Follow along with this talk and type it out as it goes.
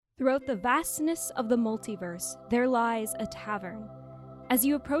Throughout the vastness of the multiverse, there lies a tavern. As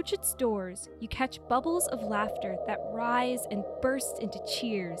you approach its doors, you catch bubbles of laughter that rise and burst into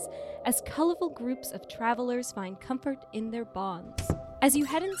cheers as colorful groups of travelers find comfort in their bonds. As you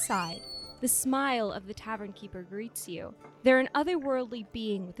head inside, the smile of the tavern keeper greets you. They're an otherworldly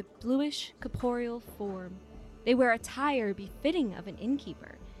being with a bluish, corporeal form. They wear attire befitting of an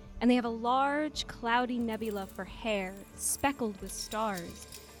innkeeper, and they have a large, cloudy nebula for hair, speckled with stars,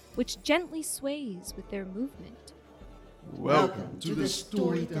 which gently sways with their movement. Welcome to the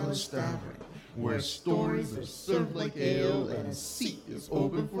Storyteller's Tavern, where stories are served like ale and a seat is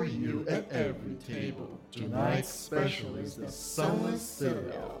open for you at every table. Tonight's special is the Sunless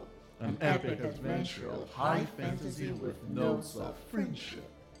Citadel, an epic adventure of high fantasy with notes of friendship,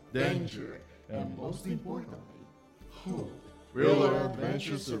 danger, and most importantly, hope. Will our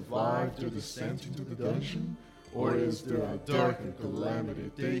adventure survive to descent into the dungeon? Or is there a darker calamity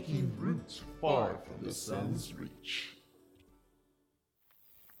taking root far from the sun's reach?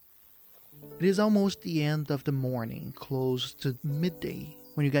 It is almost the end of the morning, close to midday,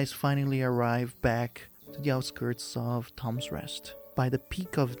 when you guys finally arrive back to the outskirts of Tom's Rest. By the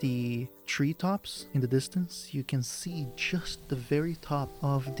peak of the treetops in the distance, you can see just the very top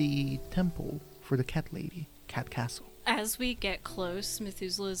of the temple for the cat lady, Cat Castle. As we get close,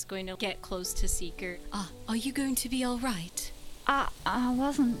 Methuselah is going to get close to Seeker. Are you going to be all right? I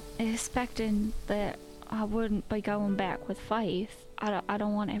wasn't expecting that I wouldn't be going back with Faith. I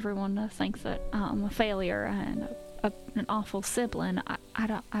don't want everyone to think that I'm a failure and an awful sibling. I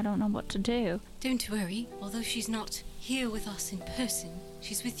don't know what to do. Don't worry. Although she's not here with us in person,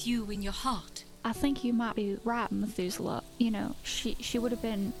 she's with you in your heart. I think you might be right, Methuselah. You know, she would have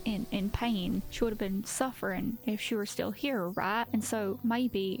been in pain. She would have been suffering if she were still here, right? And so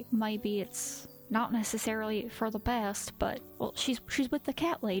maybe it's not necessarily for the best, but, well, she's with the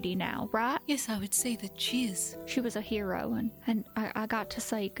cat lady now, right? Yes, I would say that she is. She was a hero, and I got to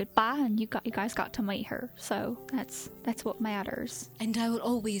say goodbye, and you guys got to meet her, so that's what matters. And I will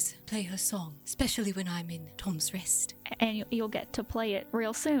always play her song, especially when I'm in Tom's Rest. And you'll get to play it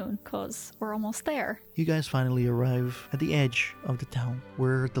real soon, because we're almost there. You guys finally arrive at the edge of the town,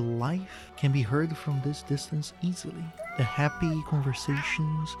 where the life can be heard from this distance easily. The happy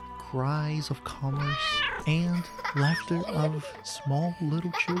conversations, cries of commerce, and laughter of small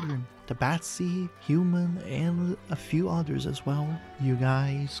little children. The Batsy, Human, and a few others as well. You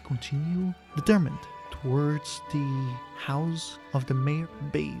guys continue determined towards the house of the Mayor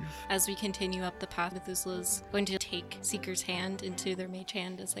Bave. As we continue up the path, Methuselah's going to take Seeker's hand into their mage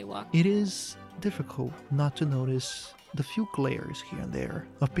hand as they walk. It is difficult not to notice the few glares here and there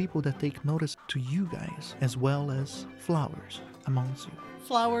of people that take notice to you guys, as well as flowers amongst you.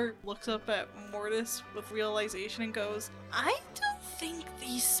 Flower looks up at Mortis with realization and goes, I don't think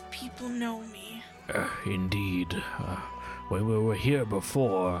these people know me. Indeed. When we were here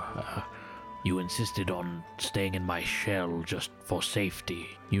before, you insisted on staying in my shell just for safety.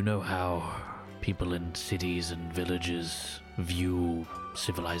 You know how people in cities and villages view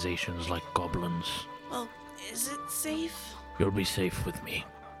civilizations like goblins. Well, is it safe? You'll be safe with me.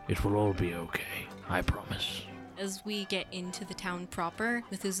 It will all be okay. I promise. As we get into the town proper,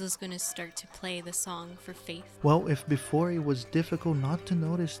 Methuselah's going to start to play the song for Faith. Well, if before it was difficult not to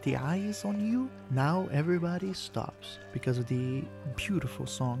notice the eyes on you, now everybody stops because of the beautiful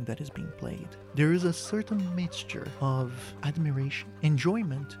song that is being played. There is a certain mixture of admiration,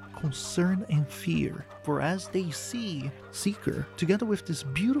 enjoyment, concern, and fear. For as they see Seeker, together with this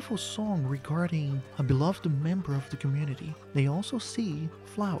beautiful song regarding a beloved member of the community, they also see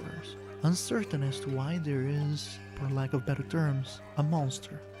flowers. Uncertain as to why there is, for lack of better terms, a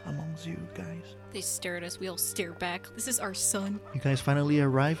monster amongst you guys. They stare at us, we all stare back. This is our son. You guys finally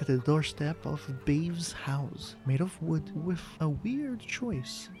arrive at the doorstep of Bave's house, made of wood with a weird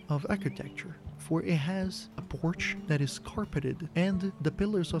choice of architecture. For it has a porch that is carpeted, and the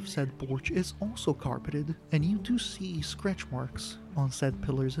pillars of said porch is also carpeted, and you do see scratch marks on said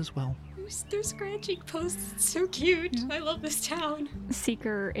pillars as well. They're scratching posts. It's so cute. Yeah. I love this town.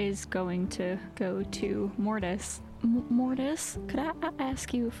 Seeker is going to go to Mortis. Mortis, could I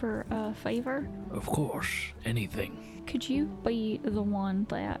ask you for a favor? Of course. Anything. Could you be the one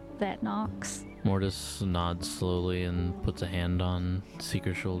that knocks? Mortis nods slowly and puts a hand on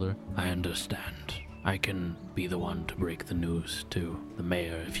Seeker's shoulder. I understand. I can be the one to break the news to the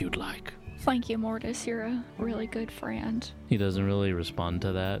mayor if you'd like. Thank you, Mortis. You're a really good friend. He doesn't really respond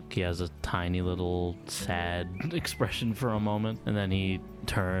to that. He has a tiny little sad expression for a moment, and then he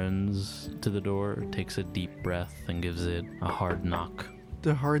turns to the door, takes a deep breath, and gives it a hard knock.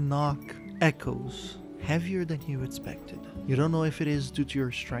 The hard knock echoes heavier than you expected. You don't know if it is due to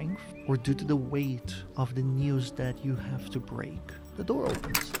your strength or due to the weight of the news that you have to break. The door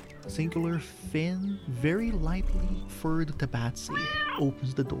opens. A singular, thin, very lightly furred tabaxi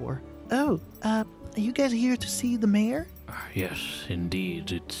opens the door. Oh, are you guys here to see the mayor? Yes,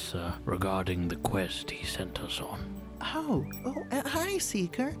 indeed. It's regarding the quest he sent us on. Hi,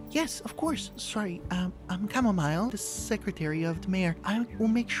 Seeker. Yes, of course. Sorry, I'm Chamomile, the secretary of the mayor. I will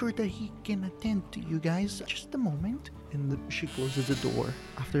make sure that he can attend to you guys. Just a moment. And she closes the door.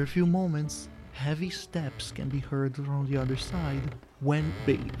 After a few moments, heavy steps can be heard from the other side. When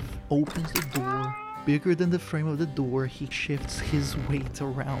Babe opens the door, bigger than the frame of the door, he shifts his weight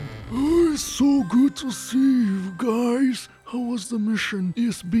around. Oh, it's so good to see you guys. How was the mission?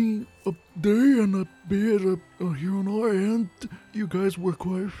 It's been a day and a bit here on our end. You guys were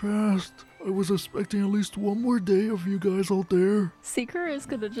quite fast. I was expecting at least one more day of you guys out there. Seeker is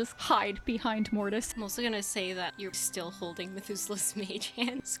gonna just hide behind Mortis. I'm also gonna say that you're still holding Methuselah's mage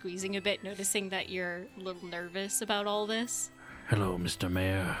hand, squeezing a bit, noticing that you're a little nervous about all this. Hello, Mr.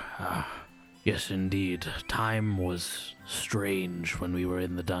 Mayor. Yes, indeed. Time was strange when we were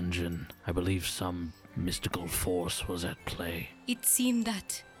in the dungeon. I believe some mystical force was at play. It seemed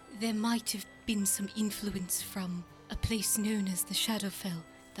that there might have been some influence from a place known as the Shadowfell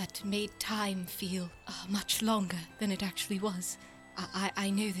that made time feel much longer than it actually was. I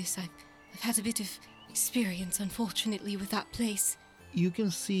know this. I've had a bit of experience, unfortunately, with that place. You can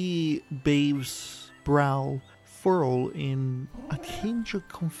see Babe's brow furrow in a tinge of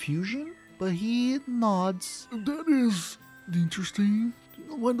confusion, but he nods. That is interesting.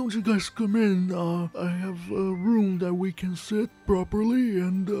 Why don't you guys come in? I have a room that we can sit properly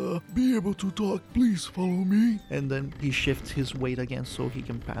and be able to talk. Please follow me. And then he shifts his weight again so he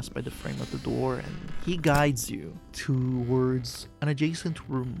can pass by the frame of the door, and he guides you towards an adjacent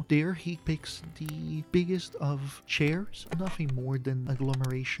room. There he picks the biggest of chairs, nothing more than an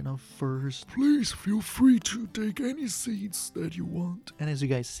agglomeration of furs. Please feel free to take any seats that you want. And as you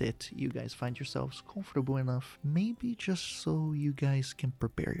guys sit, you guys find yourselves comfortable enough, maybe just so you guys can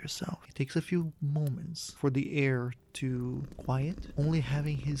prepare yourself. It takes a few moments for the air to quiet, only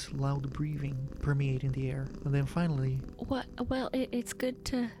having his loud breathing permeating the air. And then finally... Well, it's good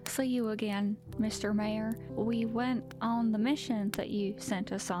to see you again, Mr. Mayor. We went on the mission that you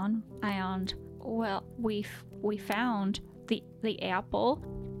sent us on, and, well, we found the apple.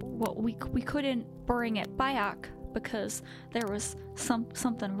 Well, we couldn't bring it back because there was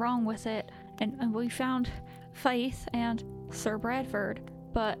something wrong with it, and we found Faith and Sir Bradford,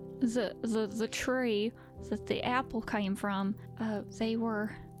 but the tree that the apple came from, they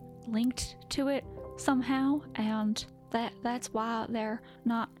were linked to it somehow, and that's why they're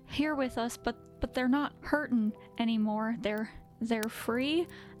not here with us, but they're not hurting anymore. They're free,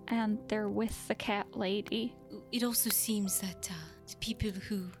 and they're with the cat lady. It also seems that the people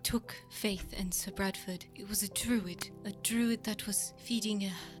who took Faith and Sir Bradford, it was a druid that was feeding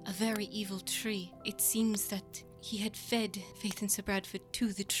a very evil tree. It seems that he had fed Faith and Sir Bradford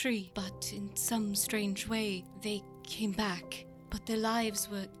to the tree, but in some strange way, they came back. But their lives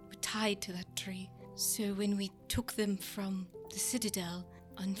were tied to that tree. So when we took them from the Citadel,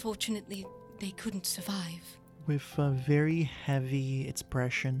 unfortunately, they couldn't survive. With a very heavy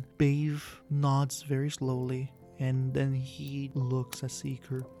expression, Babe nods very slowly, and then he looks at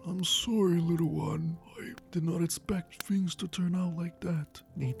Seeker. I'm sorry, little one. I did not expect things to turn out like that.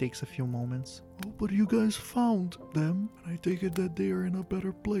 He takes a few moments. Oh, but you guys found them, and I take it that they are in a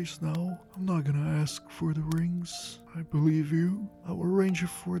better place now. I'm not gonna ask for the rings. I believe you. I will arrange it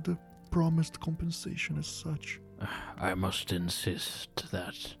for the promised compensation as such. I must insist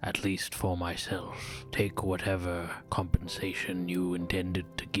that, at least for myself, take whatever compensation you intended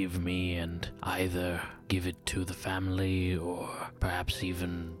to give me and either give it to the family or perhaps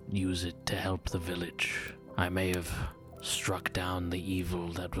even use it to help the village. I may have struck down the evil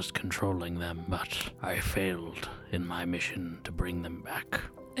that was controlling them, but I failed in my mission to bring them back.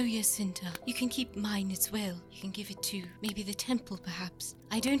 Oh yes, Cinta. You can keep mine as well. You can give it to maybe the temple, perhaps.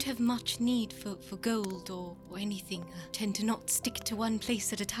 I don't have much need for gold or anything. I tend to not stick to one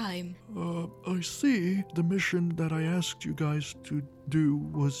place at a time. I see. The mission that I asked you guys to do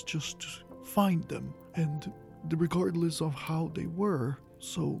was just to find them, and regardless of how they were.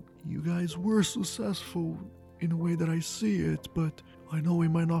 So you guys were successful in a way that I see it, but I know it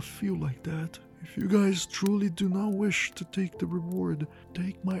might not feel like that. If you guys truly do not wish to take the reward,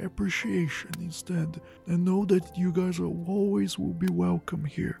 take my appreciation instead, and know that you guys always will be welcome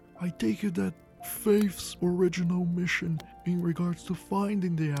here. I take it that Faith's original mission in regards to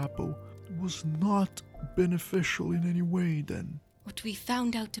finding the apple was not beneficial in any way then. What we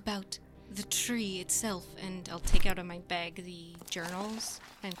found out about the tree itself, and I'll take out of my bag the journals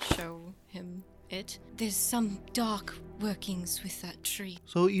and show him it. There's some dark workings with that tree.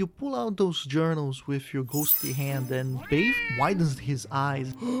 So you pull out those journals with your ghostly hand, and Dave widens his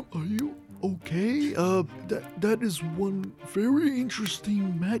eyes. Are you okay? That is one very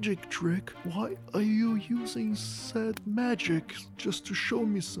interesting magic trick. Why are you using said magic just to show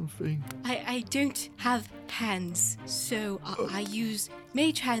me something? I don't have hands, so I use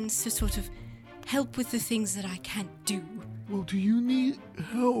mage hands to sort of help with the things that I can't do. Well, do you need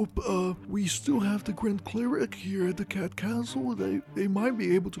help? We still have the Grand Cleric here at the Cat Castle. They might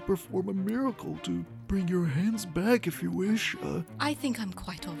be able to perform a miracle to bring your hands back if you wish. I think I'm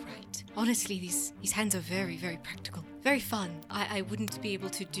quite alright. Honestly, these hands are very, very practical. Very fun. I wouldn't be able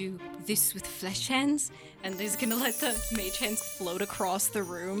to do this with flesh hands, and he's gonna let the mage hands float across the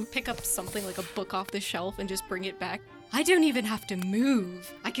room, pick up something like a book off the shelf, and just bring it back. I don't even have to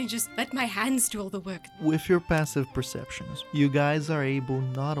move. I can just let my hands do all the work. With your passive perceptions, you guys are able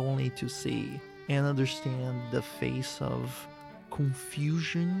not only to see and understand the face of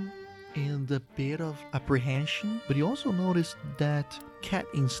confusion and a bit of apprehension, but you also notice that cat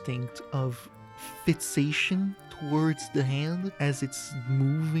instinct of fixation towards the hand as it's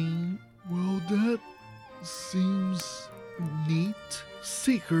moving. Well, that seems neat.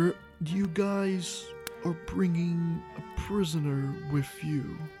 Seeker, you guys are bringing a prisoner with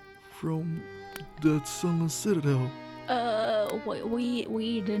you from the Sunless Citadel.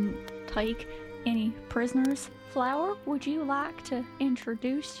 We didn't take any prisoners. Flower, would you like to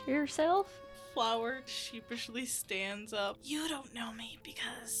introduce yourself? Flower sheepishly stands up. You don't know me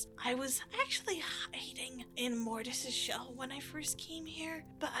because I was actually hiding in Mortis's shell when I first came here,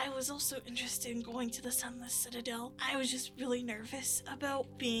 but I was also interested in going to the Sunless Citadel. I was just really nervous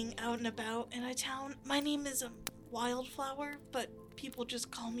about being out and about in a town. My name is Wildflower, but people just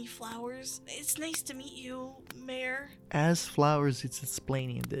call me Flowers. It's nice to meet you, Mayor. As Flowers is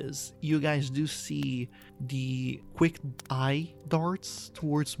explaining this, you guys do see the quick eye darts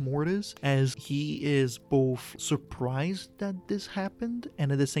towards Mortis as he is both surprised that this happened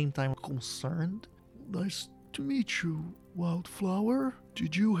and at the same time concerned. Nice to meet you, Wildflower.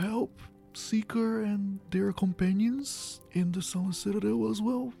 Did you help Seeker and their companions in the Sunless Citadel as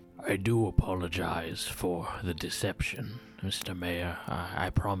well? I do apologize for the deception, Mr. Mayor. I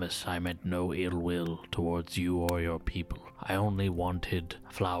promise I meant no ill will towards you or your people. I only wanted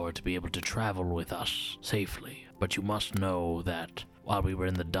Flower to be able to travel with us safely. But you must know that while we were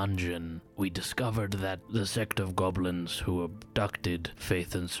in the dungeon, we discovered that the sect of goblins who abducted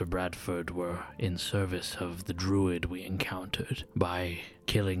Faith and Sir Bradford were in service of the druid we encountered. By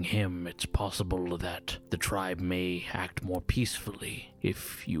killing him, it's possible that the tribe may act more peacefully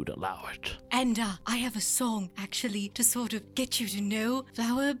if you'd allow it. And I have a song, actually, to sort of get you to know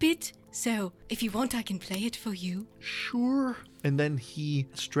Flower a bit. So, if you want, I can play it for you. Sure. And then he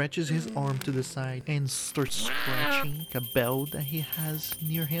stretches his arm to the side and starts scratching a bell that he has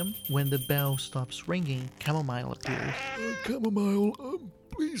near him. When the bell stops ringing, Chamomile appears. Chamomile,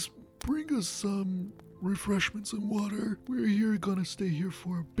 please bring us some refreshments and water. We're gonna stay here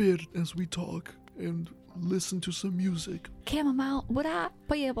for a bit as we talk and listen to some music. Chamomile, would I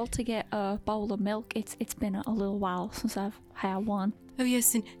be able to get a bowl of milk? It's been a little while since I've had one. Oh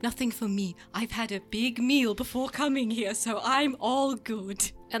yes, and nothing for me. I've had a big meal before coming here, so I'm all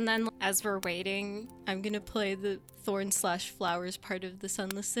good. And then, as we're waiting, I'm gonna play the Thorn/Flowers part of the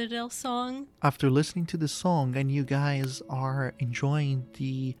Sunless Citadel song. After listening to the song and you guys are enjoying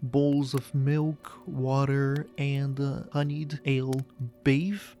the bowls of milk, water, and honeyed ale,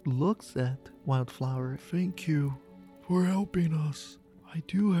 Babe looks at Wildflower. Thank you for helping us. I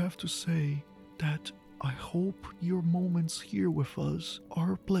do have to say that I hope your moments here with us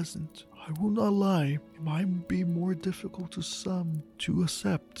are pleasant. I will not lie, it might be more difficult to some to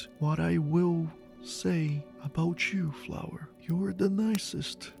accept what I will say about you, Flower. You're the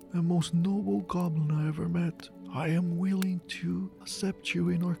nicest and most noble goblin I ever met. I am willing to accept you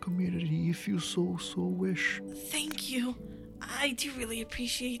in our community if you so wish. Thank you. I do really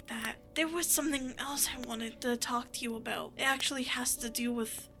appreciate that. There was something else I wanted to talk to you about. It actually has to do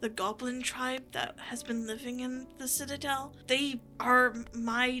with the goblin tribe that has been living in the Citadel. They are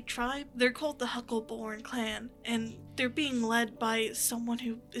my tribe. They're called the Huckleborn clan, and they're being led by someone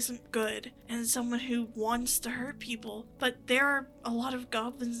who isn't good and someone who wants to hurt people. But there are a lot of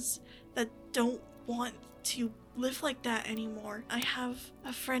goblins that don't want to live like that anymore. I have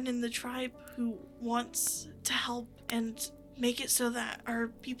a friend in the tribe who wants to help and make it so that our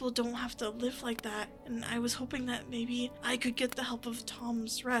people don't have to live like that, and I was hoping that maybe I could get the help of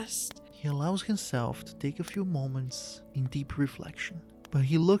Tom's Rest. He allows himself to take a few moments in deep reflection. But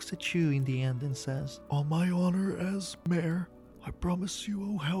he looks at you in the end and says, "On my honor as mayor, I promise you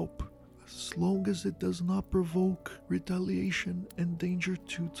I'll help. As long as it does not provoke retaliation and danger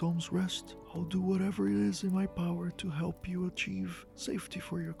to Tom's rest, I'll do whatever it is in my power to help you achieve safety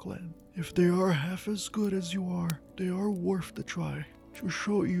for your clan. If they are half as good as you are, they are worth the try. To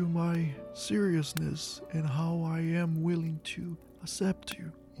show you my seriousness and how I am willing to accept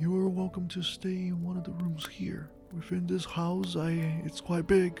you, you are welcome to stay in one of the rooms here. Within this house, it's quite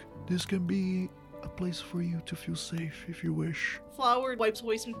big. This can be a place for you to feel safe if you wish." Flower wipes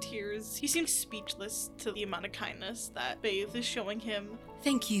away some tears. He seems speechless to the amount of kindness that Faith is showing him.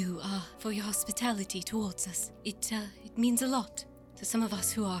 Thank you for your hospitality towards us. It means a lot to some of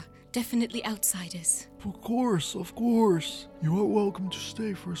us who are definitely outsiders. Of course. You are welcome to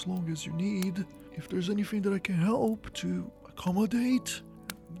stay for as long as you need. If there's anything that I can help to accommodate,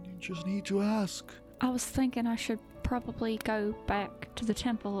 you just need to ask. I was thinking I should probably go back to the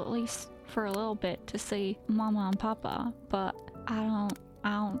temple at least for a little bit to see Mama and Papa, but I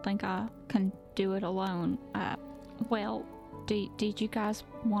don't think I can do it alone. Well, did you guys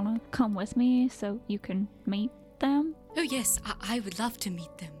want to come with me so you can meet them? Oh yes, I would love to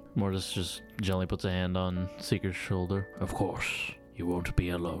meet them. Mortis just gently puts a hand on Seeker's shoulder. Of course, you won't be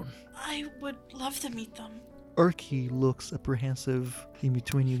alone. I would love to meet them. Urki looks apprehensive in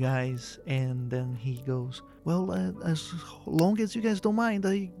between you guys, and then he goes, "Well, as long as you guys don't mind,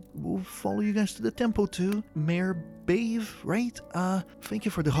 I will follow you guys to the temple too. Mayor Bave, right? Thank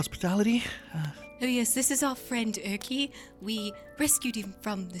you for the hospitality. Oh yes, this is our friend Urki. We rescued him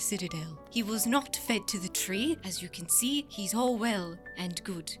from the Citadel. He was not fed to the tree. As you can see, he's all well and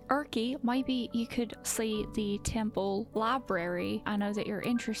good. Urki, maybe you could see the temple library. I know that you're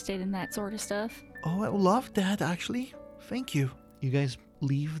interested in that sort of stuff." Oh, I would love that, actually. Thank you." You guys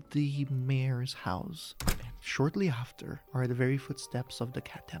leave the mayor's house, and shortly after are the very footsteps of the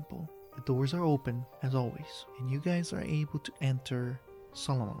cat temple. The doors are open, as always, and you guys are able to enter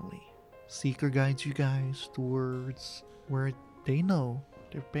solemnly. Seeker guides you guys towards where they know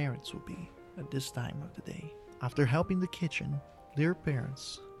their parents will be at this time of the day. After helping the kitchen, their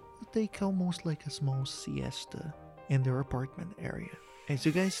parents will take almost like a small siesta in their apartment area. As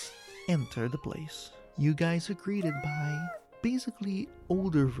you guys enter the place, you guys are greeted by basically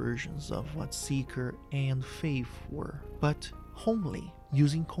older versions of what Seeker and Faith were, but homely,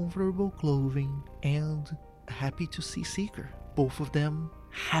 using comfortable clothing and happy to see Seeker. Both of them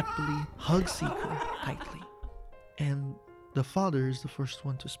happily hug Seeker tightly. And the father is the first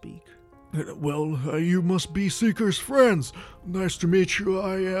one to speak. "Well, you must be Seeker's friends. Nice to meet you.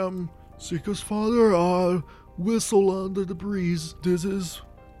 I am Seeker's father. Whistle under the breeze. This is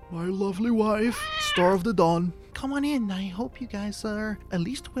my lovely wife, Star of the Dawn." "Come on in. I hope you guys are at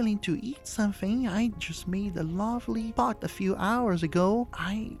least willing to eat something. I just made a lovely pot a few hours ago.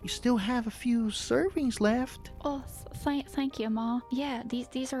 I still have a few servings left." Oh, thank you, Ma. Yeah,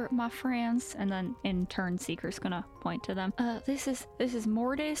 these are my friends. And then in turn, Seeker's gonna point to them. This is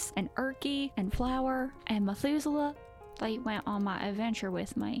Mortis and Urki and Flower and Methuselah. They went on my adventure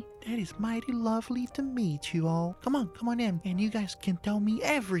with me. "That is mighty lovely to meet you all. Come on in, and you guys can tell me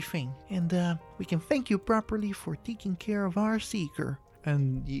everything, and we can thank you properly for taking care of our Seeker."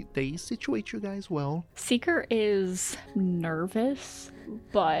 And they situate you guys well. Seeker is nervous,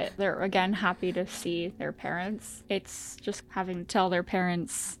 but they're again happy to see their parents. It's just having to tell their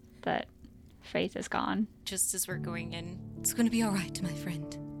parents that Faith is gone. Just as we're going in, it's going to be all right, my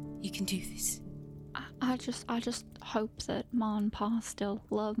friend. You can do this. I just hope that Ma and Pa still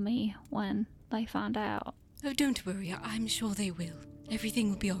love me when they find out. Oh, don't worry. I'm sure they will.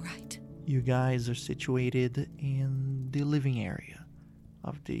 Everything will be all right. You guys are situated in the living area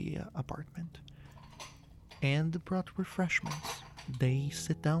of the apartment, and brought refreshments. They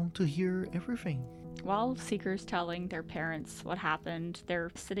sit down to hear everything. While Seeker's telling their parents what happened,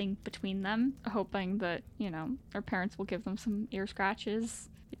 they're sitting between them, hoping that, their parents will give them some ear scratches,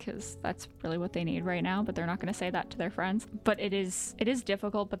 because that's really what they need right now, but they're not going to say that to their friends. But it is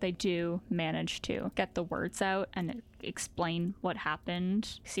difficult, but they do manage to get the words out and explain what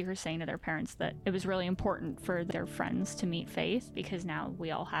happened. Seeker's saying to their parents that it was really important for their friends to meet Faith, because now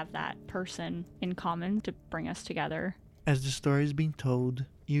we all have that person in common to bring us together. As the story is being told,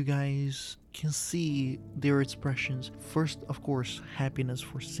 you guys can see their expressions. First, of course, happiness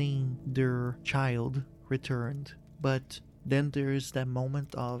for seeing their child returned, but then there is that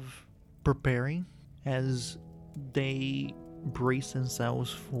moment of preparing as they brace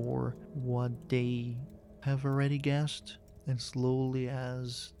themselves for what they have already guessed. And slowly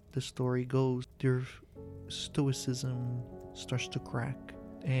as the story goes, their stoicism starts to crack,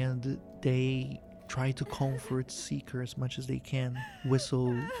 and they try to comfort Seeker as much as they can.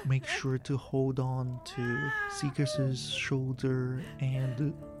 Whistle makes sure to hold on to Seeker's shoulder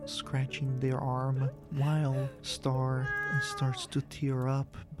and scratching their arm, while Star starts to tear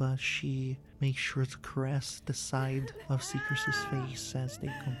up, but she makes sure to caress the side of Seeker's face as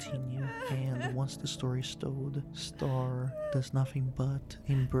they continue. And once the story is told, Star does nothing but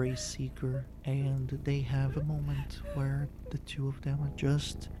embrace Seeker, and they have a moment where the two of them are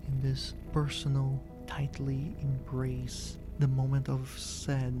just in this personal, tightly embrace, the moment of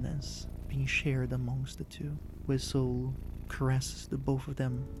sadness being shared amongst the two. Whistle caresses the both of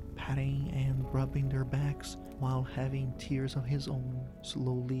them, patting and rubbing their backs while having tears of his own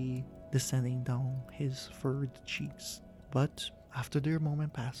slowly descending down his furred cheeks. But after their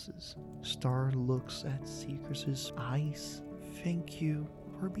moment passes, Star looks at Seeker's eyes. Thank you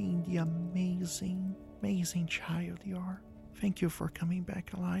for being the amazing, amazing child you are. Thank you for coming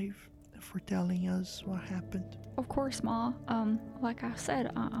back alive and for telling us what happened. Of course, Ma. Like I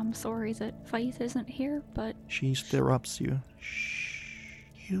said, I'm sorry that Faith isn't here, but... She interrupts you. Shh.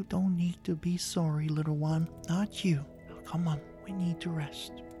 You don't need to be sorry, little one. Not you. Now, come on. We need to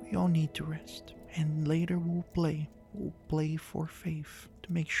rest. We all need to rest. And later we'll play. We'll play for Faith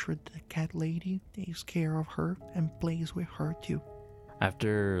to make sure the cat lady takes care of her and plays with her too.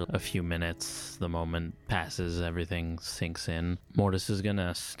 After a few minutes, the moment passes, everything sinks in. Mortis is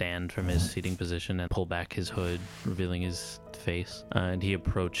gonna stand from his seating position and pull back his hood, revealing his face. And he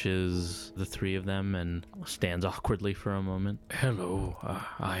approaches the three of them and stands awkwardly for a moment. Hello,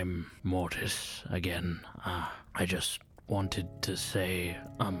 I'm Mortis again. I just wanted to say,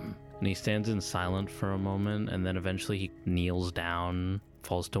 And he stands in silence for a moment, and then eventually he kneels down,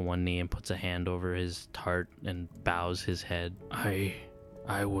 falls to one knee, and puts a hand over his heart and bows his head.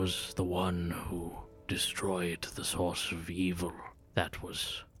 I was the one who destroyed the source of evil that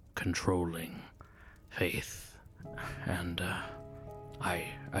was controlling Faith, and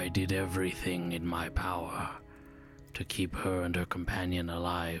I did everything in my power to keep her and her companion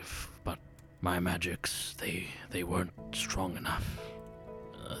alive, but my magics, they weren't strong enough.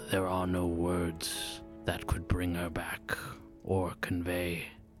 There are no words that could bring her back or convey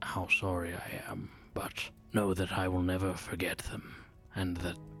how sorry I am, but know that I will never forget them, and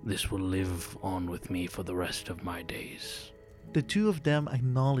that this will live on with me for the rest of my days. The two of them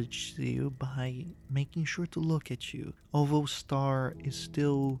acknowledge you by making sure to look at you, although Star is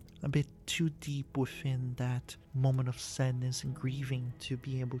still a bit too deep within that moment of sadness and grieving to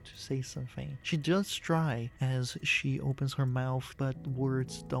be able to say something. She does try as she opens her mouth, but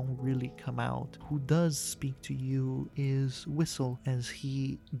words don't really come out. Who does speak to you is Whistle, as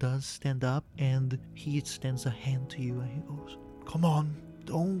he does stand up and he extends a hand to you and he goes, Come on,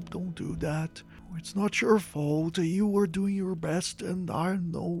 don't do that. It's not your fault. You were doing your best, and I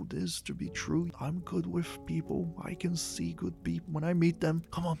know this to be true. I'm good with people. I can see good people when I meet them.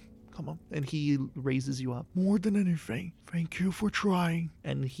 Come on. And he raises you up. More than anything, thank you for trying.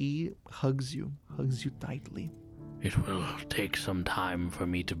 And he hugs you tightly. It will take some time for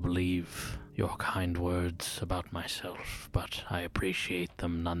me to believe your kind words about myself, but I appreciate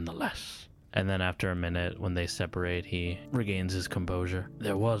them nonetheless. And then after a minute, when they separate, he regains his composure.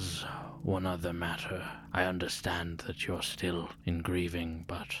 There was one other matter. I understand that you're still in grieving,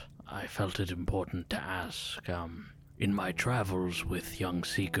 but I felt it important to ask. In my travels with young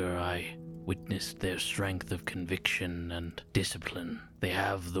Seeker, I witnessed their strength of conviction and discipline. They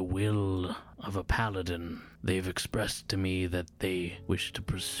have the will of a paladin. They've expressed to me that they wish to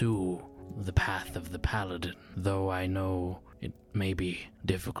pursue the path of the paladin, though I know it may be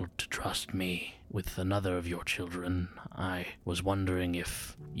difficult to trust me with another of your children. I was wondering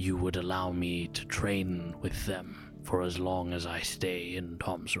if you would allow me to train with them for as long as I stay in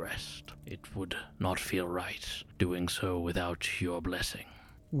Tom's Rest. It would not feel right doing so without your blessing.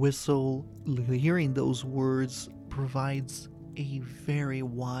 Whistle, hearing those words, provides a very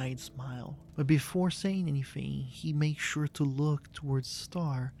wide smile. But before saying anything, he makes sure to look towards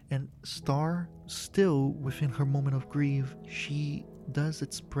Star. And Star, still within her moment of grief, she does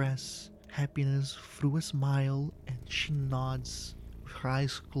express happiness through a smile, and she nods with her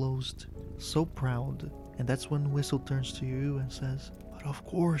eyes closed, so proud. And that's when Whistle turns to you and says, But of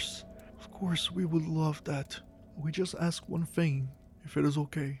course we would love that. We just ask one thing, if it is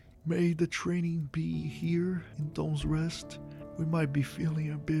okay. May the training be here in Tom's Rest. We might be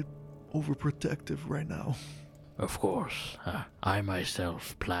feeling a bit overprotective right now. Of course. I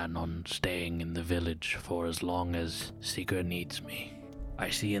myself plan on staying in the village for as long as Seeker needs me. I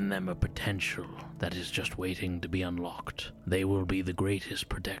see in them a potential that is just waiting to be unlocked. They will be the greatest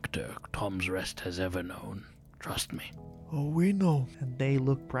protector Tom's Rest has ever known. Trust me. Oh, we know. And they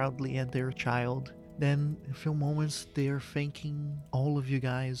look proudly at their child, Then, in a few moments, they're thanking all of you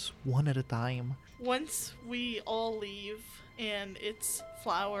guys one at a time. Once we all leave, and it's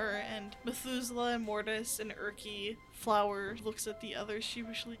Flower and Methuselah and Mortis and Urki, Flower looks at the others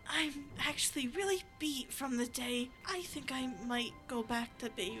sheepishly. I'm actually really beat from the day. I think I might go back to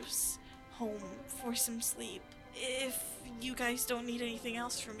Babe's home for some sleep, if you guys don't need anything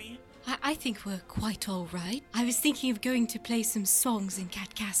else from me. I think we're quite all right. I was thinking of going to play some songs in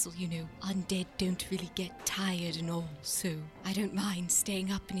Cat Castle, you know. Undead don't really get tired and all, so I don't mind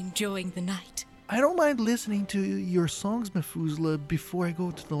staying up and enjoying the night. I don't mind listening to your songs, Methuselah, before I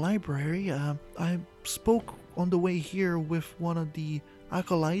go to the library. I spoke on the way here with one of the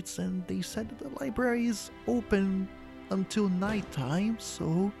acolytes, and they said that the library is open until nighttime,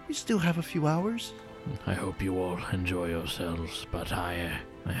 so we still have a few hours. I hope you all enjoy yourselves, but I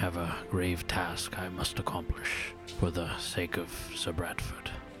have a grave task I must accomplish for the sake of Sir Bradford.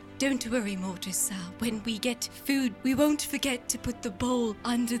 Don't worry, Mortis. When we get food, we won't forget to put the bowl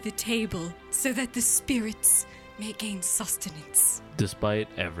under the table so that the spirits may gain sustenance. Despite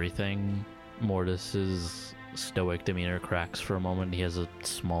everything, Mortis's stoic demeanor cracks for a moment. He has a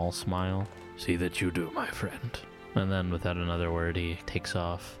small smile. See that you do, my friend. And then, without another word, he takes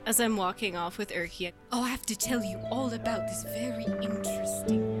off. As I'm walking off with Urki, Oh, I have to tell you all about this very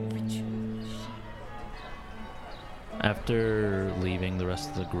interesting ritual. After leaving the rest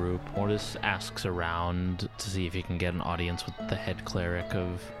of the group, Mortis asks around to see if he can get an audience with the head cleric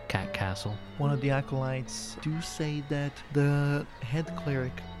of Cat Castle. One of the acolytes do say that the head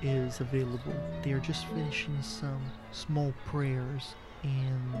cleric is available. They are just finishing some small prayers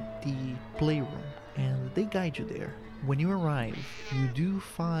in the playroom, and they guide you there. When you arrive, you do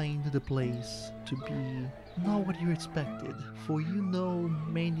find the place to be not what you expected, for you know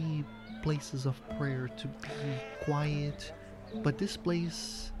many places of prayer to be quiet, but this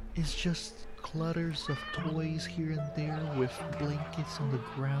place is just clutters of toys here and there, with blankets on the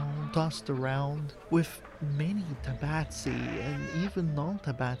ground tossed around, with many tabaxi and even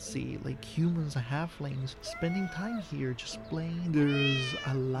non-tabaxi, like humans and halflings, spending time here just playing. There's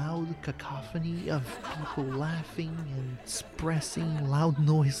a loud cacophony of people laughing and expressing loud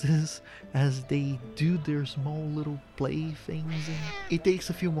noises as they do their small little play things, and it takes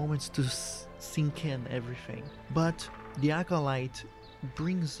a few moments to sink in everything. But the acolyte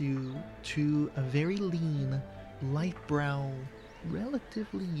brings you to a very lean, light brown,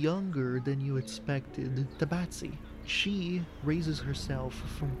 relatively younger than you expected tabaxi. She raises herself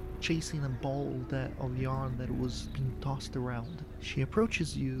from chasing a ball of yarn that was being tossed around. She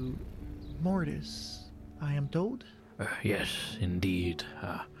approaches you. Mortis, I am told? Yes, indeed.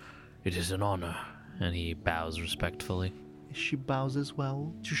 It is an honor. And he bows respectfully. She bows as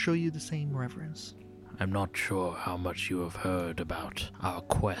well, to show you the same reverence. I'm not sure how much you have heard about our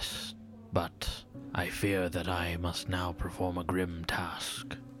quest, but I fear that I must now perform a grim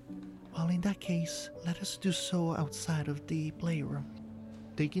task. Well, in that case, let us do so outside of the playroom.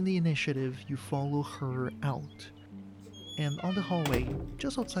 Taking the initiative, you follow her out. And on the hallway,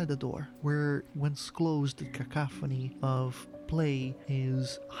 just outside the door, where once closed the cacophony of play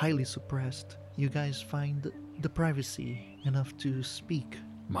is highly suppressed, you guys find the privacy enough to speak.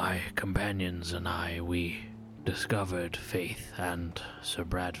 My companions and I, we discovered Faith and Sir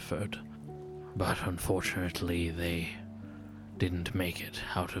Bradford, but unfortunately they didn't make it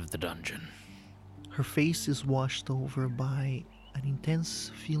out of the dungeon. Her face is washed over by an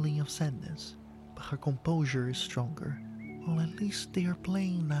intense feeling of sadness, but her composure is stronger. Well, at least they are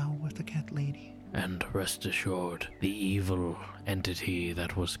playing now with the cat lady. And rest assured, the evil entity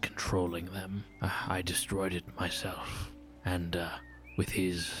that was controlling them, I destroyed it myself. And, with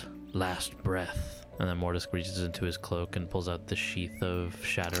his last breath. And then Mortis reaches into his cloak and pulls out the sheath of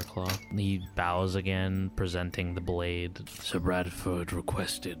Shatterclaw. He bows again, presenting the blade. Sir Bradford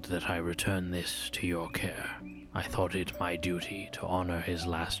requested that I return this to your care. I thought it my duty to honor his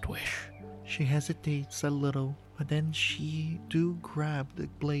last wish. She hesitates a little, but then she do grab the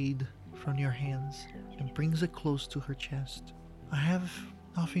blade from your hands and brings it close to her chest. I have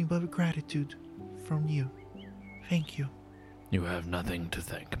nothing but gratitude from you. Thank you. You have nothing to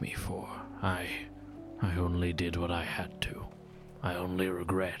thank me for. I only did what I had to. I only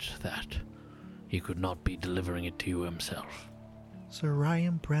regret that he could not be delivering it to you himself. Sir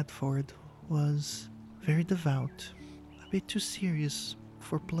Ryan Bradford was very devout, a bit too serious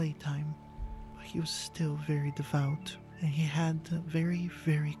for playtime, but he was still very devout, and he had a very,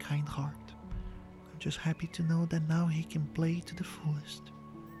 very kind heart. I'm just happy to know that now he can play to the fullest.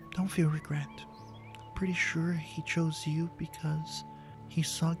 Don't feel regret. Pretty sure he chose you because he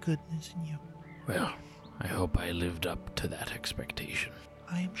saw goodness in you. Well, I hope I lived up to that expectation.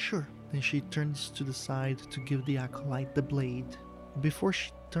 I am sure. Then she turns to the side to give the acolyte the blade. Before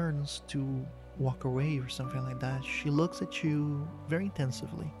she turns to walk away or something like that, she looks at you very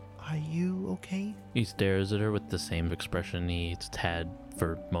intensively. Are you okay? He stares at her with the same expression he's had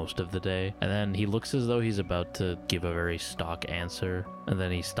for most of the day, and then he looks as though he's about to give a very stock answer, and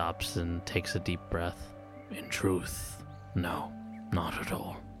then he stops and takes a deep breath. In truth, no, not at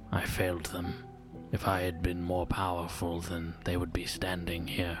all. I failed them. If I had been more powerful, then they would be standing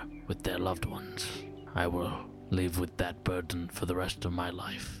here with their loved ones. I will live with that burden for the rest of my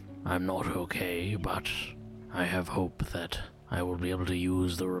life. I'm not okay, but I have hope that I will be able to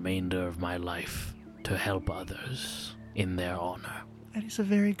use the remainder of my life to help others in their honor. That is a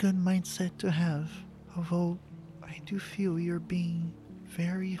very good mindset to have. Although, I do feel you're being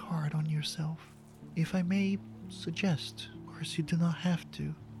very hard on yourself. If I may suggest, of course you do not have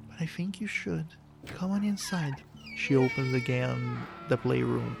to, but I think you should. Come on inside. She opens again the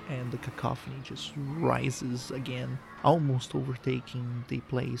playroom and the cacophony just rises again, almost overtaking the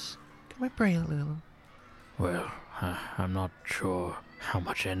place. Can I pray a little? Well, I'm not sure how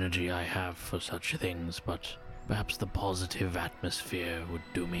much energy I have for such things, but perhaps the positive atmosphere would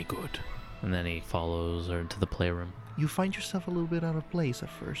do me good. And then he follows her into the playroom. You find yourself a little bit out of place at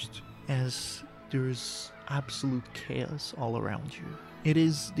first, as there's absolute chaos all around you. It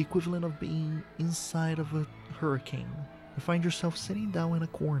is the equivalent of being inside of a hurricane. You find yourself sitting down in a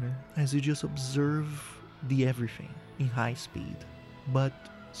corner as you just observe the everything in high speed. But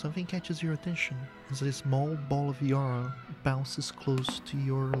something catches your attention as a small ball of yarn bounces close to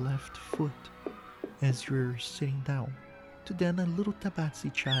your left foot as you're sitting down. To then a little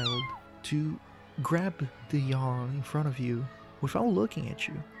Tabaxi child to grab the yarn in front of you without looking at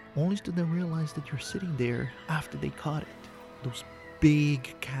you, only to then realize that you're sitting there after they caught it. Those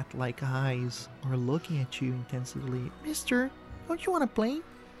big cat-like eyes are looking at you intensively. Mister, don't you want to play?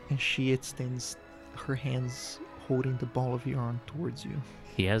 And she extends her hands holding the ball of yarn towards you.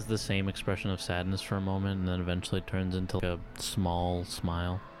 He has the same expression of sadness for a moment and then eventually turns into a small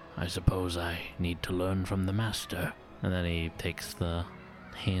smile. I suppose I need to learn from the master. And then he takes the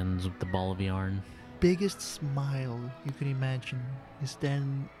hands with the ball of yarn. Biggest smile you can imagine is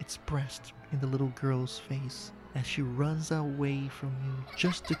then expressed in the little girl's face as she runs away from you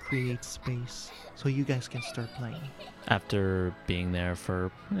just to create space so you guys can start playing. After being there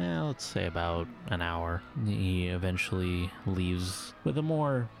for, let's say about an hour, he eventually leaves with a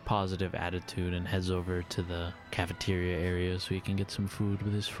more positive attitude and heads over to the cafeteria area so he can get some food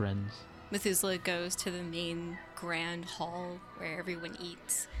with his friends. Methuselah goes to the main grand hall where everyone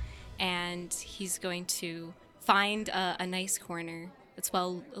eats, and he's going to find a nice corner that's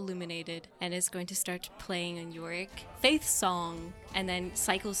well illuminated and is going to start playing a Yorick faith song, and then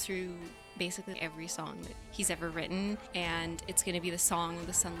cycles through basically every song that he's ever written. And it's going to be the song of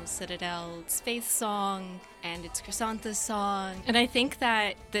the Sunless Citadel, it's faith song, and it's Chrysanthus song. And I think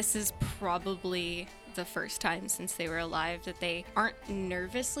that this is probably the first time since they were alive that they aren't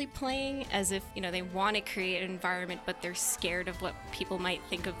nervously playing as if, they want to create an environment, but they're scared of what people might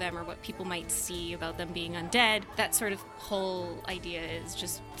think of them or what people might see about them being undead. That sort of whole idea is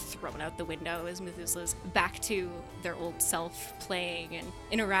just thrown out the window as Methuselah's back to their old self, playing and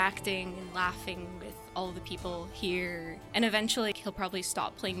interacting and laughing with all of the people here. And eventually he'll probably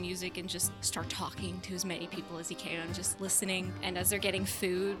stop playing music and just start talking to as many people as he can, just listening. And as they're getting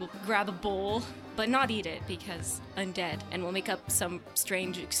food, we'll grab a bowl, but not eat it because undead. And we'll make up some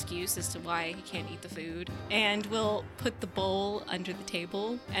strange excuse as to why he can't eat the food. And we'll put the bowl under the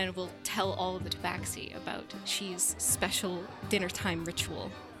table and we'll tell all of the Tabaxi about She's special dinner time ritual.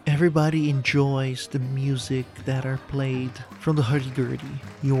 Everybody enjoys the music that are played from the hurdy-gurdy,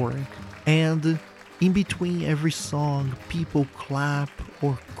 Yorick. And in between every song, people clap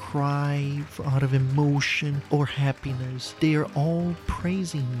or cry out of emotion or happiness. They are all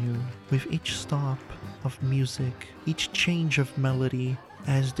praising you with each stop of music, each change of melody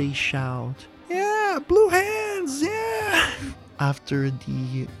as they shout, "Yeah, blue hands, yeah!" After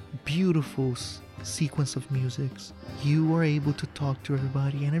the beautiful sequence of musics, you are able to talk to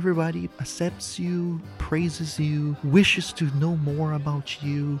everybody, and everybody accepts you, praises you, wishes to know more about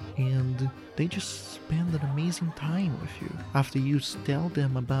you, and they just spend an amazing time with you. After you tell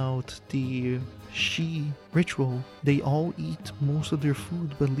them about the She ritual, they all eat most of their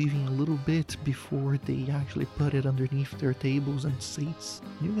food, but leaving a little bit before they actually put it underneath their tables and seats.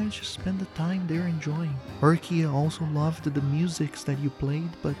 You guys just spend the time there enjoying. Urkia also loved the musics that you played,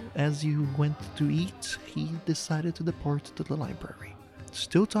 but as you went to eat, he decided to depart to the library.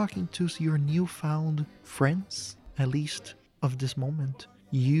 Still talking to your newfound friends, at least of this moment,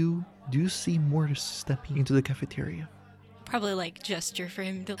 you do see Mortis stepping into the cafeteria. probably like gesture for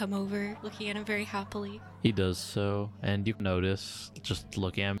him to come over, looking at him very happily. He does so, and you notice, just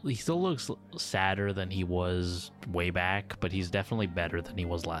looking at him, he still looks sadder than he was way back, but he's definitely better than he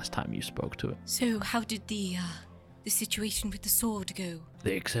was last time you spoke to him. So how did the situation with the sword go?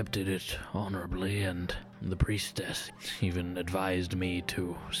 They accepted it honorably, and the priestess even advised me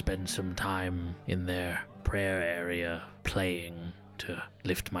to spend some time in their prayer area playing to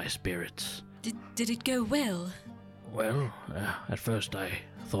lift my spirits. Did it go well? Well, at first I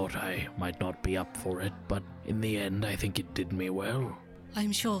thought I might not be up for it, but in the end I think it did me well.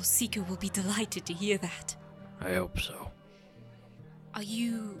 I'm sure Seeker will be delighted to hear that. I hope so. Are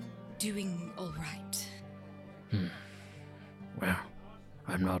you doing all right? Well,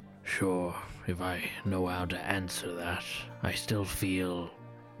 I'm not sure if I know how to answer that. I still feel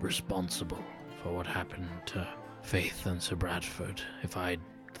responsible for what happened to Faith and Sir Bradford. If I'd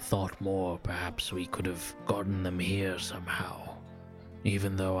thought more, perhaps we could have gotten them here somehow.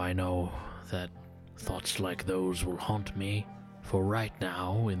 Even though I know that thoughts like those will haunt me, for right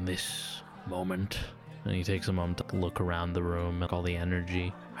now, in this moment, And he takes a moment to look around the room at all the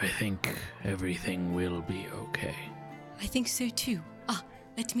energy. I think everything will be okay. I think so too.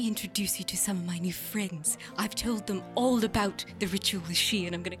 Let me introduce you to some of my new friends. I've told them all about the ritual with she,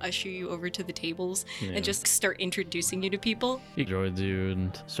 and I'm going to usher you over to the tables and just start introducing you to people. He joins you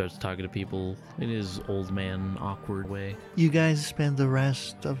and starts talking to people in his old man awkward way. You guys spend the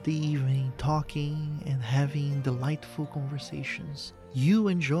rest of the evening talking and having delightful conversations. You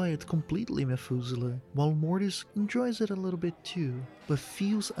enjoy it completely, Methuselah, while Mortis enjoys it a little bit too, but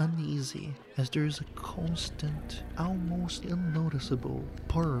feels uneasy as there is a constant, almost unnoticeable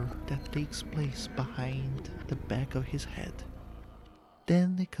purr that takes place behind the back of his head.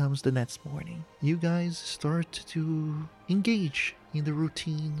 Then it comes the next morning. You guys start to engage in the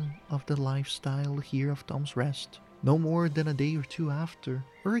routine of the lifestyle here of Tom's Rest. No more than a day or two after,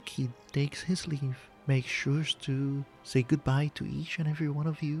 Urki takes his leave. Make sure to say goodbye to each and every one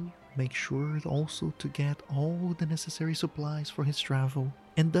of you. Make sure also to get all the necessary supplies for his travel.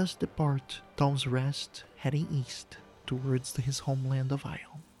 And thus depart Tom's Rest, heading east towards his homeland of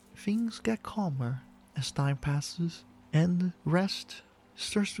Ion. Things get calmer as time passes, and rest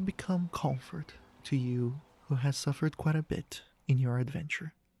starts to become comfort to you who has suffered quite a bit in your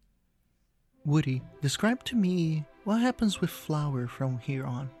adventure. Woody, describe to me what happens with Flower from here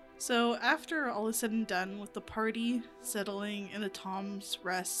on. So after all is said and done with the party settling into Tom's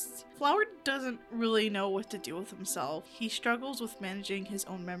Rest, Flower doesn't really know what to do with himself. He struggles with managing his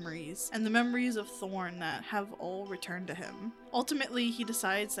own memories and the memories of Thorn that have all returned to him. Ultimately, he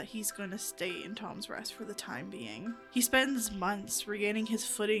decides that he's going to stay in Tom's Rest for the time being. He spends months regaining his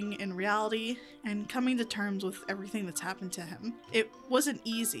footing in reality and coming to terms with everything that's happened to him. It wasn't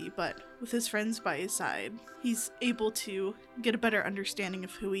easy, but with his friends by his side, he's able to get a better understanding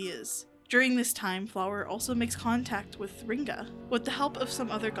of who he is. During this time, Flower also makes contact with Ringa. With the help of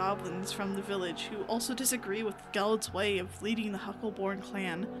some other goblins from the village who also disagree with Geld's way of leading the Huckleborn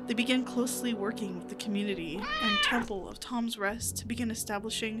clan, they begin closely working with the community and temple of Tom's Rest to begin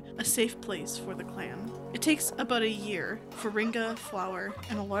establishing a safe place for the clan. It takes about a year for Ringa, Flower,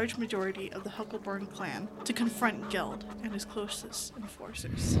 and a large majority of the Huckleborn clan to confront Geld and his closest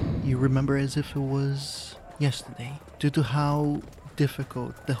enforcers. You remember as if it was yesterday, due to how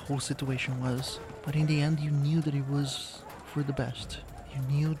difficult the whole situation was, but in the end you knew that it was for the best. You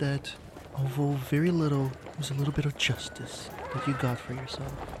knew that although very little, it was a little bit of justice that you got for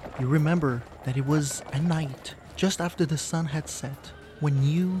yourself. You remember that it was at night, just after the sun had set, when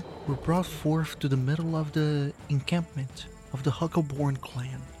you were brought forth to the middle of the encampment of the Huckleborn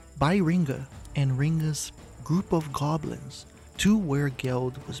clan by Ringa and Ringa's group of goblins to where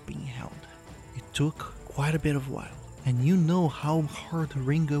Geld was being held. It took quite a bit of while. And you know how hard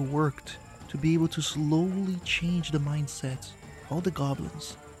Ringa worked to be able to slowly change the mindset of all the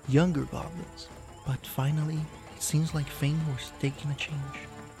goblins, younger goblins. But finally, it seems like things were taking a change.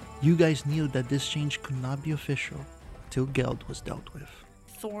 You guys knew that this change could not be official till Geld was dealt with.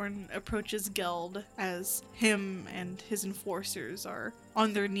 Thorn approaches Geld as him and his enforcers are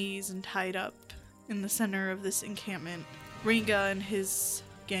on their knees and tied up in the center of this encampment. Ringa and his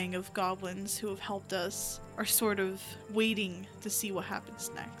gang of goblins who have helped us are sort of waiting to see what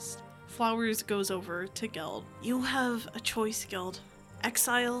happens next. Flowers goes over to Geld. You have a choice, Geld.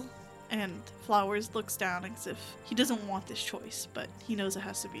 Exile, and Flowers looks down as if he doesn't want this choice, but he knows it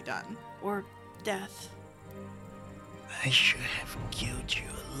has to be done. Or death. I should have killed you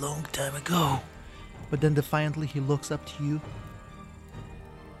a long time ago. But then defiantly he looks up to you.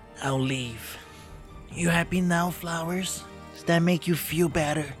 I'll leave. You happy now, Flowers? Does that make you feel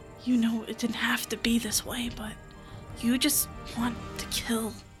better? You know it didn't have to be this way, but You just want to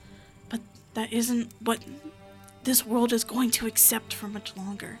kill. But that isn't what this world is going to accept for much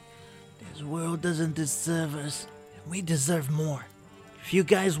longer. This world doesn't deserve us, and we deserve more. If you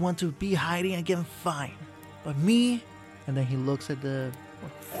guys want to be hiding again, fine. But me, and then he looks at the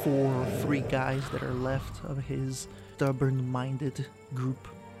 4 or 3 guys that are left of his stubborn-minded group.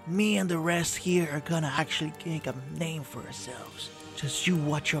 Me and the rest here are gonna actually make a name for ourselves. Just you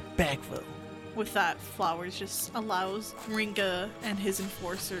watch your back, though. With that, Flowers just allows Ringa and his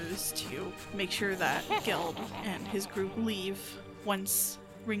enforcers to make sure that Geld and his group leave once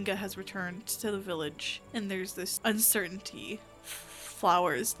Ringa has returned to the village, and there's this uncertainty.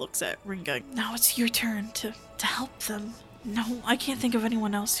 Flowers looks at Ringa. Now it's your turn to help them. No, I can't think of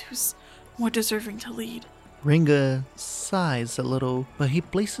anyone else who's more deserving to lead. Ringa sighs a little, but he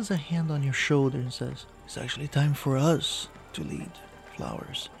places a hand on your shoulder and says, "It's actually time for us to lead,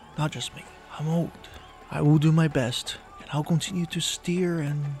 Flowers. Not just me. I'm old. I will do my best, and I'll continue to steer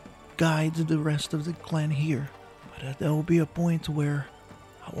and guide the rest of the clan here. But there will be a point where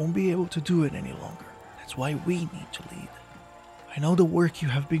I won't be able to do it any longer. That's why we need to lead. I know the work you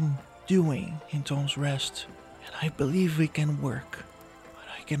have been doing in Tom's Rest, and I believe we can work. But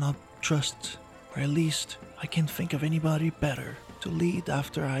I cannot trust, or at least I can't think of anybody better to lead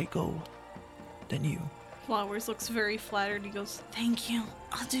after I go than you." Flowers looks very flattered. He goes, "Thank you.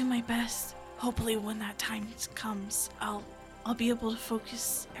 I'll do my best. Hopefully when that time comes, I'll be able to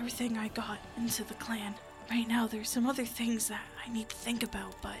focus everything I got into the clan. Right now there's some other things that I need to think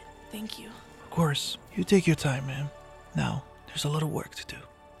about, but thank you." "Of course, you take your time, man. Now, there's a little work to do."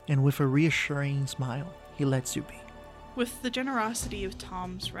 And with a reassuring smile, he lets you be. With the generosity of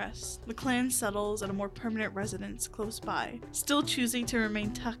Tom's Rest, the clan settles at a more permanent residence close by, still choosing to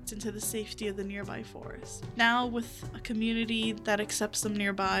remain tucked into the safety of the nearby forest. Now, with a community that accepts them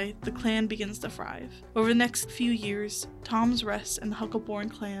nearby, the clan begins to thrive. Over the next few years, Tom's Rest and the Huckleborn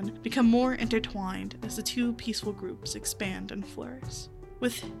clan become more intertwined as the two peaceful groups expand and flourish.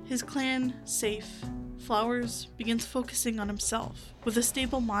 With his clan safe, Flowers begins focusing on himself. With a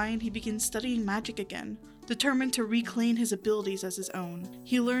stable mind, he begins studying magic again, determined to reclaim his abilities as his own.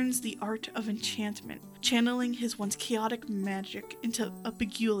 He learns the art of enchantment, channeling his once chaotic magic into a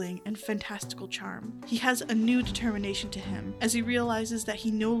beguiling and fantastical charm. He has a new determination to him, as he realizes that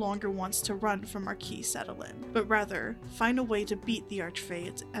he no longer wants to run from Marquis Citadel, but rather find a way to beat the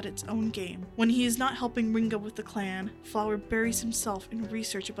Archfey at its own game. When he is not helping Ringa with the clan, Flower buries himself in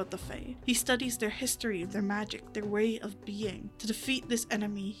research about the Fey. He studies their history, their magic, their way of being. To defeat this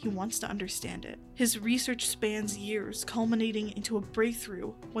enemy, he wants to understand it. His research spans years, culminating into a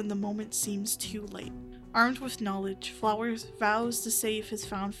breakthrough when the moment seems too late. Armed with knowledge, Flowers vows to save his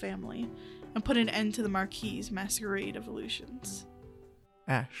found family and put an end to the Marquis' masquerade evolutions.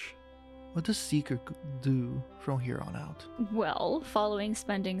 Ash, what does Seeker do from here on out? Well, following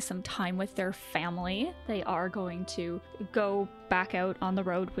spending some time with their family, they are going to go back out on the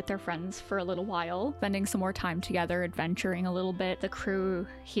road with their friends for a little while, spending some more time together, adventuring a little bit. The crew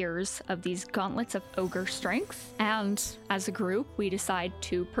hears of these gauntlets of ogre strength, and as a group, we decide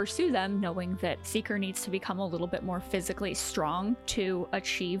to pursue them, knowing that Seeker needs to become a little bit more physically strong to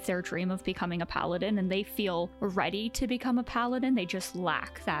achieve their dream of becoming a paladin, and they feel ready to become a paladin. They just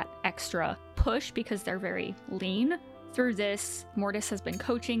lack that extra push because they're very lean. Through this, Mortis has been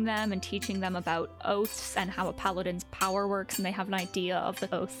coaching them and teaching them about oaths and how a paladin's power works, and they have an idea of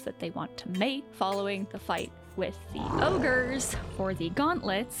the oath that they want to make. Following the fight with the ogres for the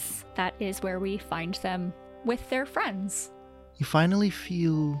gauntlets, that is where we find them with their friends. You finally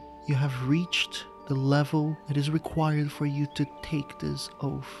feel you have reached the level that is required for you to take this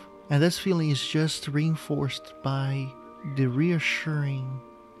oath. And this feeling is just reinforced by the reassuring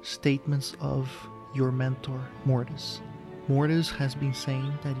statements of your mentor, Mortis. Mortis has been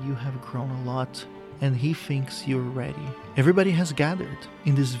saying that you have grown a lot, and he thinks you're ready. Everybody has gathered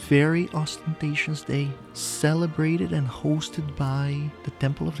in this very ostentatious day, celebrated and hosted by the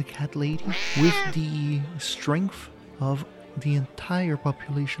Temple of the Cat Lady, with the strength of the entire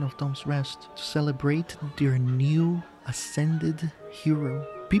population of Tom's Rest, to celebrate their new ascended hero.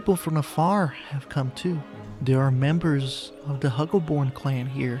 People from afar have come too. There are members of the Huckleborn clan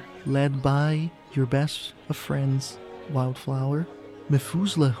here, led by your best of friends, Wildflower.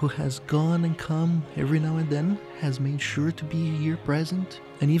 Methuselah, who has gone and come every now and then, has made sure to be here present.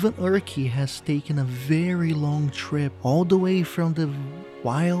 And even Urki has taken a very long trip all the way from the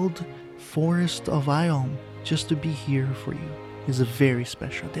wild forest of Ion just to be here for you. It's a very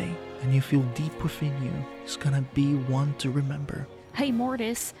special day, and you feel deep within you it's gonna be one to remember. Hey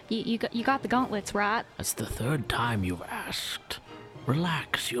Mortis, you got the gauntlets, right? That's the 3rd time you've asked.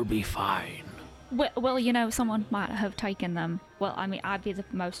 Relax, you'll be fine. Well, you know, someone might have taken them. Well, I mean, I'd be the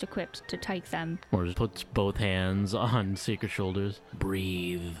most equipped to take them. Mortis puts both hands on Seeker's shoulders.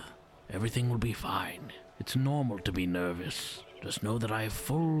 Breathe. Everything will be fine. It's normal to be nervous. Just know that I have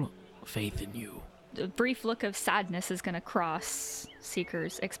full faith in you. A brief look of sadness is gonna cross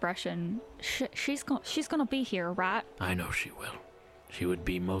Seeker's expression. She's gonna be here, right? I know she will. She would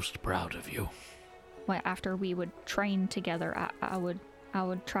be most proud of you. Well, after we would train together, I would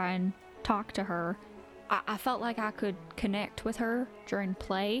try and talk to her. I felt like I could connect with her during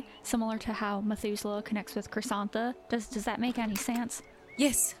play, similar to how Methuselah connects with Chrysantha. Does that make any sense?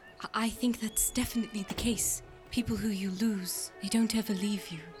 Yes, I think that's definitely the case. People who you lose, they don't ever leave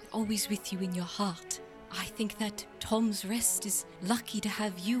you. They're always with you in your heart. I think that Tom's Rest is lucky to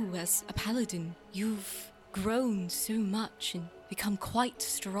have you as a paladin. You've grown so much and become quite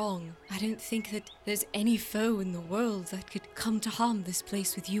strong. I don't think that there's any foe in the world that could come to harm this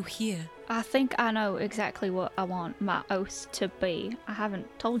place with you here. I think I know exactly what I want my oath to be. I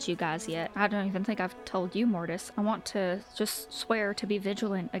haven't told you guys yet. I don't even think I've told you, Mortis. I want to just swear to be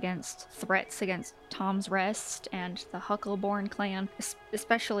vigilant against threats against Tom's Rest and the Huckleborn clan,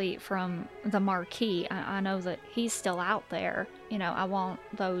 especially from the Marquis. I know that he's still out there. You know, I want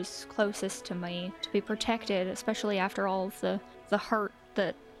those closest to me to be protected, especially after all of the hurt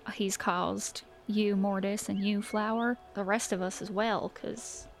that he's caused. You, Mortis, and you, Flower, the rest of us as well,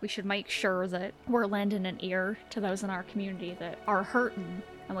 because we should make sure that we're lending an ear to those in our community that are hurting,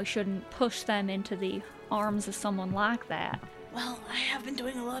 and we shouldn't push them into the arms of someone like that. Well, I have been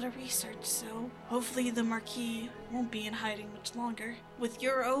doing a lot of research, so hopefully the Marquis won't be in hiding much longer. With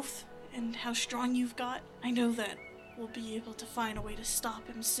your oath and how strong you've got, I know that we'll be able to find a way to stop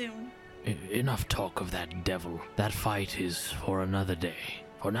him soon. Enough talk of that devil. That fight is for another day.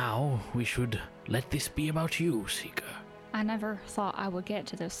 For now, we should let this be about you, Seeker. I never thought I would get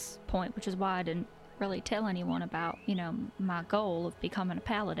to this point, which is why I didn't really tell anyone about, you know, my goal of becoming a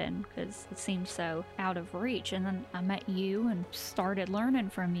paladin, because it seemed so out of reach. And then I met you and started learning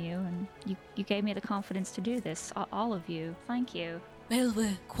from you, and you gave me the confidence to do this. All of you. Thank you. Well,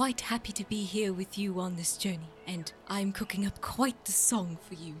 we're quite happy to be here with you on this journey, and I'm cooking up quite the song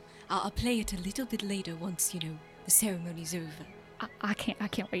for you. I'll play it a little bit later once, you know, the ceremony's over. I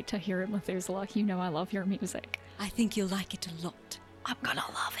can't wait to hear it, Methuselah. You know I love your music. I think you'll like it a lot. I'm gonna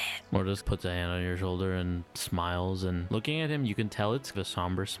love it. Mortis puts a hand on your shoulder and smiles, and looking at him, you can tell it's a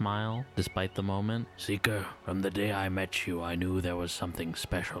somber smile, despite the moment. Seeker, from the day I met you, I knew there was something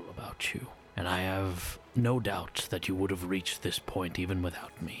special about you. And I have no doubt that you would have reached this point even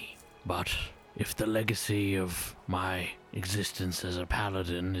without me. But if the legacy of my existence as a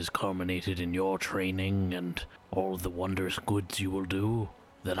paladin is culminated in your training and all the wondrous goods you will do,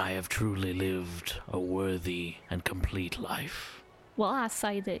 then I have truly lived a worthy and complete life. Well, I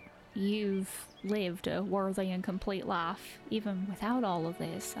say that you've lived a worthy and complete life, even without all of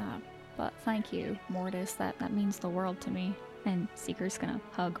this. But thank you, Mortis. That means the world to me. And Seeker's gonna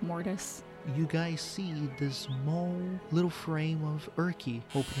hug Mortis. You guys see this small little frame of Urki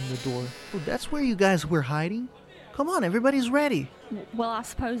opening the door. Oh, that's where you guys were hiding? Come on, everybody's ready. Well, I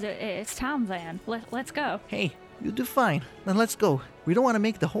suppose it's time then. Let's go. Hey, you do fine. Then let's go. We don't want to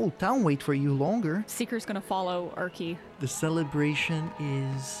make the whole town wait for you longer. Seeker's gonna follow Urki. The celebration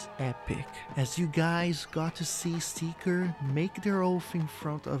is epic, as you guys got to see Seeker make their oath in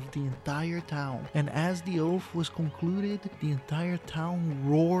front of the entire town. And as the oath was concluded, the entire town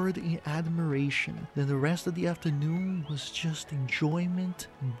roared in admiration. Then the rest of the afternoon was just enjoyment,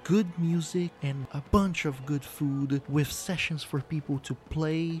 good music, and a bunch of good food, with sessions for people to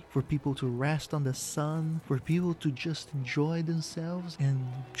play, for people to rest on the sun, for people to just enjoy themselves and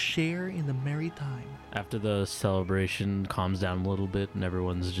share in the merry time. After the celebration calms down a little bit and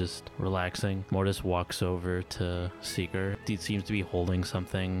everyone's just relaxing, Mortis walks over to Seeker. He seems to be holding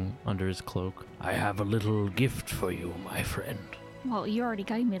something under his cloak. I have a little gift for you, my friend. Well, you already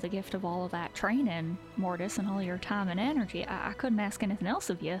gave me the gift of all of that training, Mortis, and all your time and energy. I couldn't ask anything else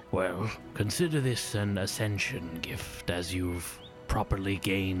of you. Well, consider this an ascension gift, as you've properly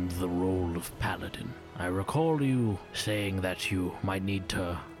gained the role of paladin. I recall you saying that you might need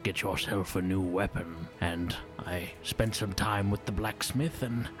to get yourself a new weapon, and I spent some time with the blacksmith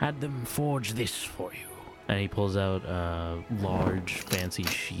and had them forge this for you. And he pulls out a large, fancy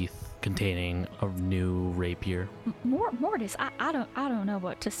sheath containing a new rapier. Mortis, I don't know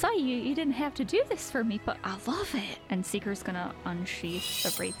what to say. You didn't have to do this for me, but I love it. And Seeker's gonna unsheath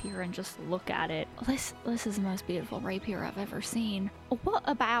the rapier and just look at it. This is the most beautiful rapier I've ever seen. What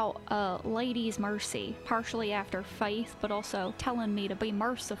about Lady's Mercy? Partially after faith, but also telling me to be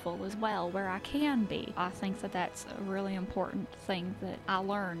merciful as well, where I can be. I think that that's a really important thing that I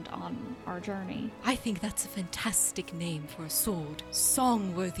learned on our journey. I think that's a fantastic name for a sword.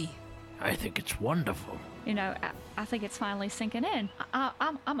 Song-worthy. I think it's wonderful. You know, I think it's finally sinking in.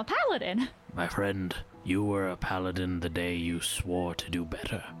 I'm a paladin. My friend, you were a paladin the day you swore to do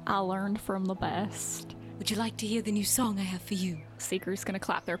better. I learned from the best. Would you like to hear the new song I have for you? Seeker's gonna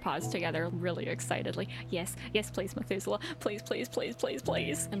clap their paws together really excitedly. Yes, please, Methuselah.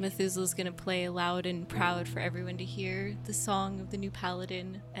 Please. And Methuselah's gonna play loud and proud for everyone to hear the song of the new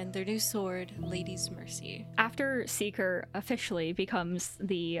paladin and their new sword, Lady's Mercy. After Seeker officially becomes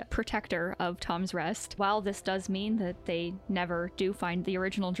the protector of Tom's Rest, while this does mean that they never do find the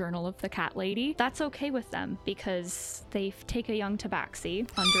original journal of the cat lady, that's okay with them because they take a young tabaxi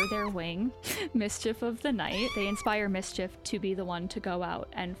under their wing, Mischief of the Night. They inspire Mischief to be the one to go out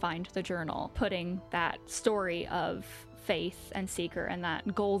and find the journal, putting that story of Faith and Seeker and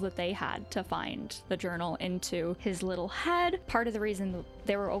that goal that they had to find the journal into his little head. Part of the reason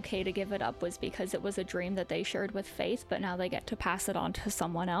they were okay to give it up was because it was a dream that they shared with Faith, but now they get to pass it on to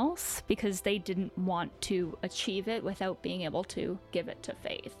someone else because they didn't want to achieve it without being able to give it to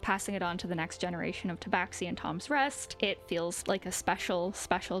Faith. Passing it on to the next generation of Tabaxi and Tom's Rest, it feels like a special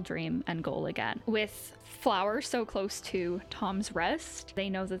dream and goal again. With Flower so close to Tom's Rest, they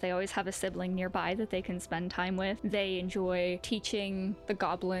know that they always have a sibling nearby that they can spend time with. They enjoy teaching the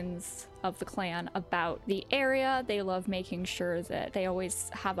goblins of the clan about the area. They love making sure that they always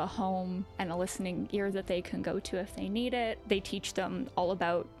have a home and a listening ear that they can go to if they need it. They teach them all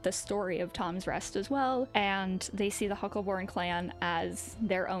about the story of Tom's Rest as well, and they see the Huckleborn clan as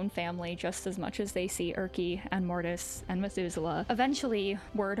their own family just as much as they see Erky and Mortis and Methuselah. Eventually,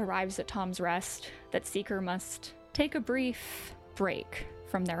 word arrives at Tom's Rest that Seeker must take a brief break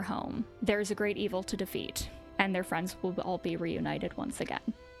from their home. There's a great evil to defeat, and their friends will all be reunited once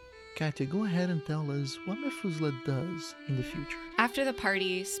again. Katya, go ahead and tell us what Methuselah does in the future. After the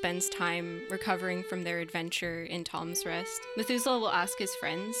party spends time recovering from their adventure in Tom's Rest, Methuselah will ask his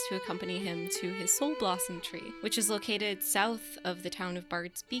friends to accompany him to his Soul Blossom tree, which is located south of the town of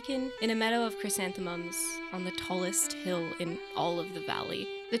Bard's Beacon in a meadow of chrysanthemums on the tallest hill in all of the valley.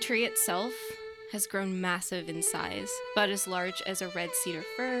 The tree itself has grown massive in size, about as large as a red cedar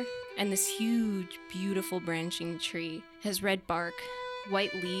fir, and this huge, beautiful branching tree has red bark,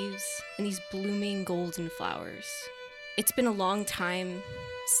 white leaves, and these blooming golden flowers. It's been a long time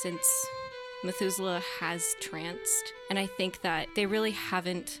since Methuselah has tranced, and I think that they really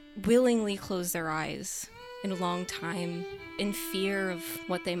haven't willingly closed their eyes in a long time, in fear of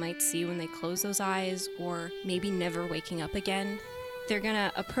what they might see when they close those eyes, or maybe never waking up again. They're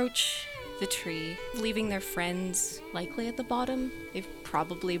gonna approach the tree, leaving their friends likely at the bottom. They've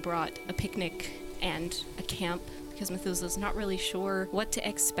probably brought a picnic and a camp because Methuselah's not really sure what to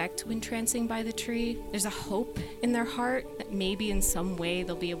expect when trancing by the tree. There's a hope in their heart that maybe in some way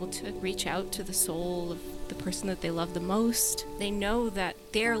they'll be able to reach out to the soul of the person that they love the most. They know that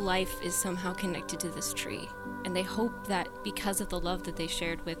their life is somehow connected to this tree, and they hope that because of the love that they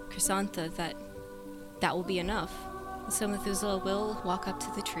shared with Chrysantha, that will be enough. So Methuselah will walk up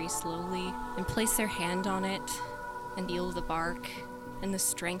to the tree slowly and place their hand on it and feel the bark and the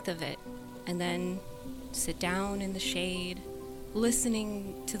strength of it, and then sit down in the shade,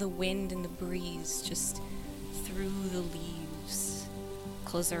 listening to the wind and the breeze just through the leaves.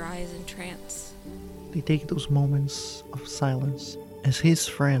 Close their eyes in trance. They take those moments of silence as his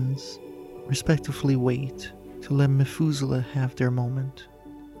friends respectively wait to let Methuselah have their moment.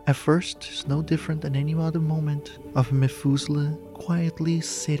 At first, it's no different than any other moment of Methuselah quietly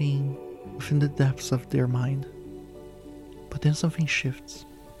sitting within the depths of their mind. But then something shifts.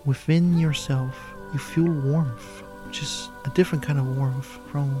 Within yourself, you feel warmth, which is a different kind of warmth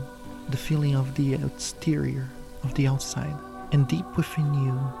from the feeling of the exterior, of the outside. And deep within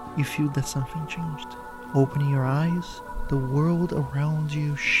you, you feel that something changed. Opening your eyes, the world around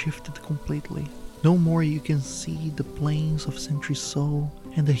you shifted completely. No more you can see the plains of Sentry Soul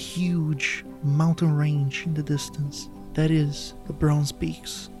and the huge mountain range in the distance. That is the Bronze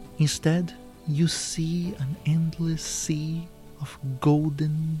Peaks. Instead, you see an endless sea of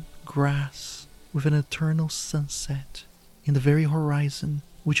golden grass with an eternal sunset in the very horizon,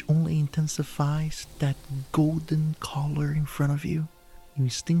 which only intensifies that golden color in front of you. You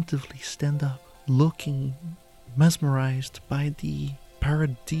instinctively stand up, looking, mesmerized by the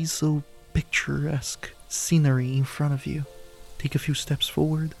paradisal picturesque scenery in front of you. Take a few steps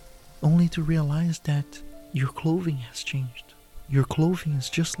forward, only to realize that your clothing has changed. Your clothing is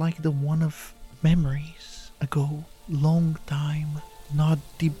just like the one of memories ago, long time, not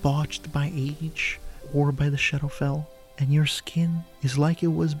debauched by age or by the Shadowfell, and your skin is like it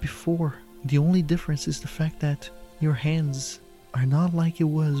was before. The only difference is the fact that your hands are not like it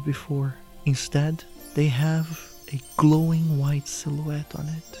was before. Instead, they have a glowing white silhouette on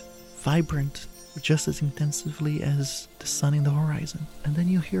it, vibrant just as intensively as the sun in the horizon. And then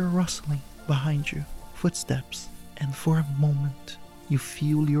you hear a rustling behind you, footsteps, and for a moment you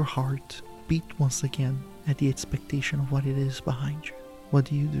feel your heart beat once again at the expectation of what it is behind you. What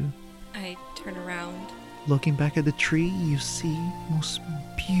do you do? I turn around. Looking back at the tree, you see the most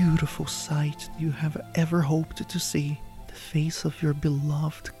beautiful sight you have ever hoped to see. The face of your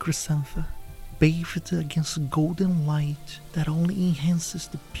beloved Chrysantha, bathed against golden light that only enhances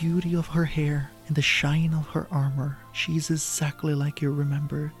the beauty of her hair and the shine of her armor. She is exactly like you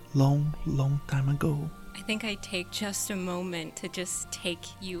remember long, long time ago. I think I take just a moment to just take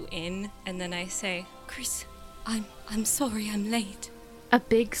you in, and then I say, Chris, I'm sorry I'm late. A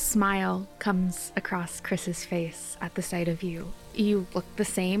big smile comes across Chris's face at the sight of you. You look the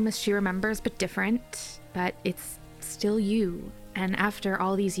same as she remembers, but different. But it's still you. And after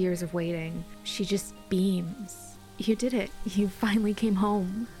all these years of waiting, she just beams. You did it. You finally came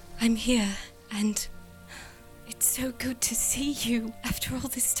home. I'm here, and it's so good to see you after all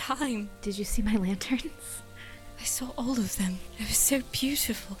this time. Did you see my lanterns? I saw all of them. They were so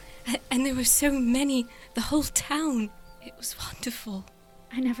beautiful. And there were so many. The whole town. It was wonderful.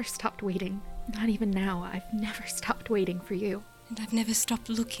 I never stopped waiting. Not even now. I've never stopped waiting for you. And I've never stopped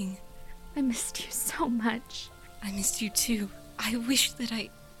looking. I missed you so much. I missed you too. I wish that I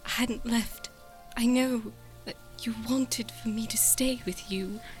hadn't left. I know that you wanted for me to stay with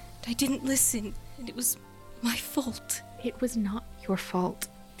you. But I didn't listen, and it was my fault. It was not your fault.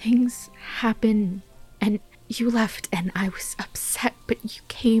 Things happen, and you left, and I was upset, but you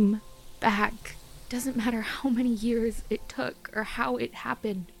came back. Doesn't matter how many years it took or how it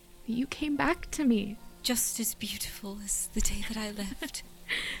happened. You came back to me. Just as beautiful as the day that I left.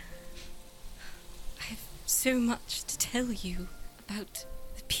 I have so much to tell you about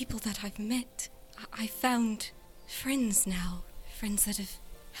the people that I've met. I found friends now. Friends that have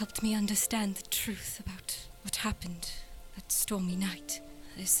helped me understand the truth about what happened that stormy night.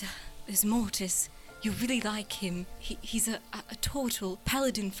 There's Mortis. You really like him. He's a turtle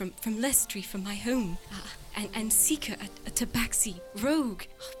paladin from Lestry, from my home. And Seeker, a tabaxi, rogue,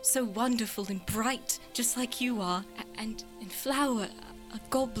 so wonderful and bright, just like you are. And Flower, a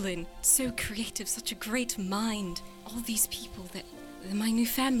goblin, so creative, such a great mind. All these people, they're my new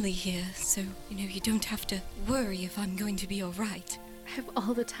family here, so, you don't have to worry if I'm going to be all right. I have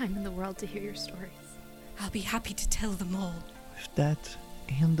all the time in the world to hear your stories. I'll be happy to tell them all. With that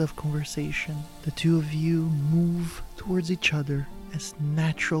end of conversation, the two of you move towards each other, as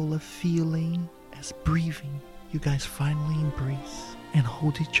natural a feeling as breathing. You guys finally embrace and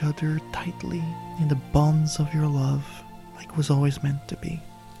hold each other tightly in the bonds of your love, like was always meant to be.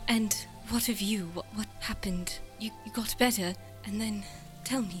 And what of you? What happened? You got better, and then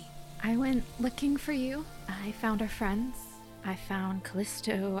tell me. I went looking for you. I found our friends. I found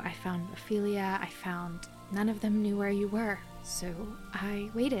Callisto. I found Ophelia. None of them knew where you were. So I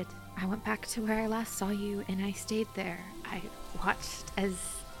waited. I went back to where I last saw you, and I stayed there. I watched as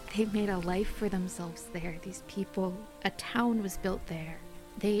they made a life for themselves there. These people, a town was built there.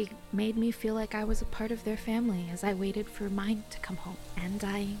 They made me feel like I was a part of their family as I waited for mine to come home. And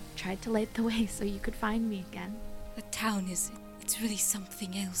I tried to light the way so you could find me again. The town it's really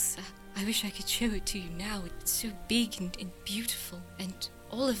something else. I wish I could show it to you now. It's so big and beautiful, and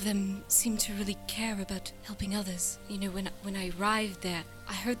all of them seem to really care about helping others. When I arrived there,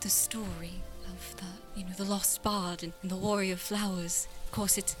 I heard the story of the lost bard and the warrior flowers. Of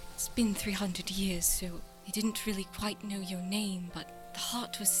course, it's been 300 years, so they didn't really quite know your name, but the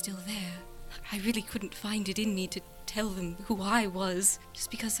heart was still there. I really couldn't find it in me to tell them who I was, just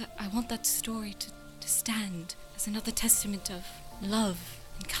because I want that story to stand as another testament of love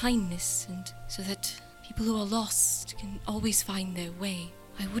and kindness, and so that people who are lost can always find their way.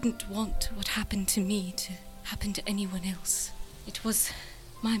 I wouldn't want what happened to me to happen to anyone else. It was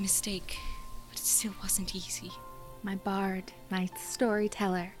my mistake, but it still wasn't easy. My bard, my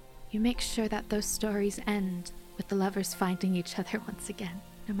storyteller. You make sure that those stories end with the lovers finding each other once again,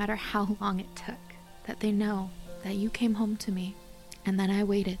 no matter how long it took. That they know that you came home to me, and that I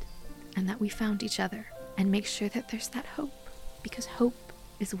waited, and that we found each other. And make sure that there's that hope, because hope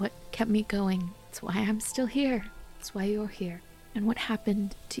is what kept me going. It's why I'm still here. It's why you're here. And what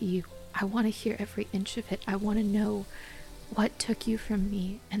happened to you. I want to hear every inch of it. I want to know what took you from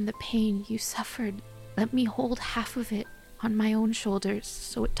me and the pain you suffered. Let me hold half of it on my own shoulders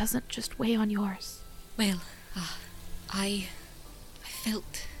so it doesn't just weigh on yours. Well, I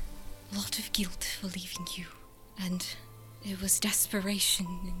felt a lot of guilt for leaving you, and it was desperation,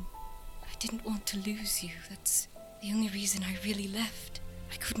 and I didn't want to lose you. That's the only reason I really left.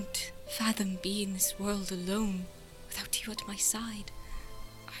 I couldn't fathom being in this world alone without you at my side.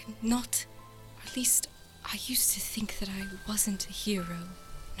 I'm not, or at least I used to think that I wasn't a hero,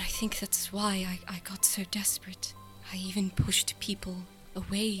 and I think that's why I got so desperate. I even pushed people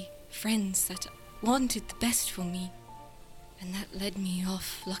away, friends that wanted the best for me, and that led me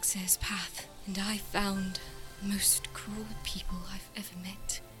off Luxair's path, and I found the most cruel people I've ever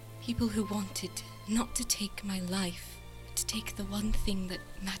met. People who wanted not to take my life, but to take the one thing that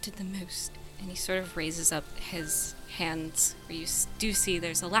mattered the most. And he sort of raises up his hands, where you do see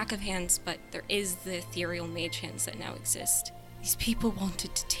there's a lack of hands, but there is the ethereal mage hands that now exist. These people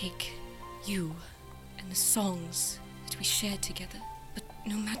wanted to take you and the songs that we shared together, but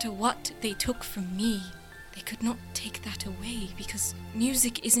no matter what they took from me, they could not take that away, because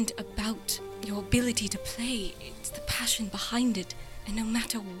music isn't about your ability to play, it's the passion behind it. And no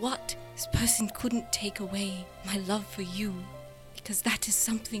matter what, this person couldn't take away my love for you, because that is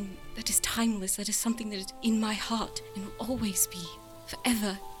something that is timeless, that is something that is in my heart and will always be,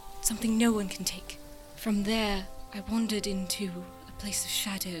 forever, something no one can take. From there, I wandered into a place of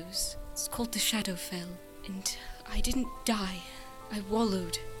shadows. It's called the Shadowfell, and I didn't die. I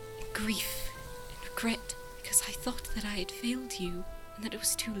wallowed in grief and regret, because I thought that I had failed you and that it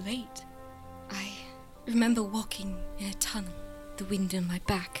was too late. I remember walking in a tunnel, the wind on my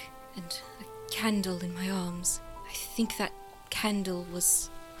back and a candle in my arms. I think that candle was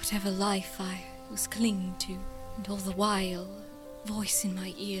whatever life I was clinging to, and all the while a voice in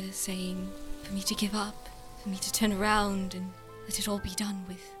my ear saying for me to give up, for me to turn around and let it all be done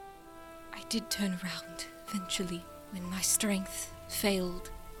with. I did turn around eventually when my strength failed,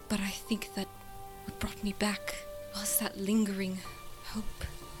 but I think that what brought me back was that lingering hope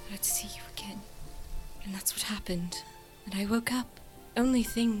that I'd see you again. And that's what happened. And I woke up. Only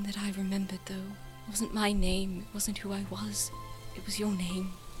thing that I remembered, though, wasn't my name, it wasn't who I was. It was your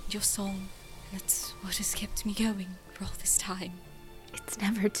name, your song, and that's what has kept me going for all this time. It's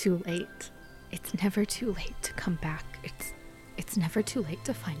never too late. It's never too late to come back. It's never too late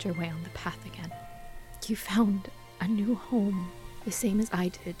to find your way on the path again. You found a new home, the same as I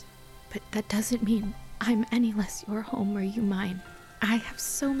did, but that doesn't mean I'm any less your home or you mine. I have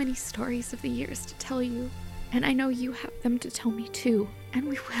so many stories of the years to tell you, and I know you have them to tell me too, and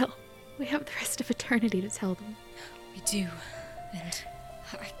we will. We have the rest of eternity to tell them. We do, and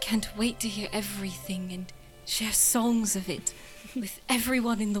I can't wait to hear everything and share songs of it with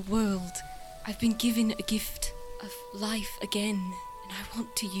everyone in the world. I've been given a gift of life again, and I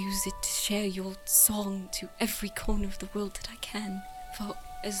want to use it to share your song to every corner of the world that I can, for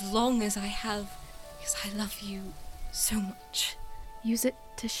as long as I have, because I love you so much. Use it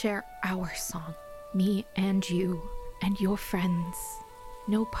to share our song, me and you, and your friends.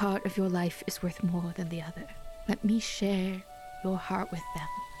 No part of your life is worth more than the other. Let me share your heart with them.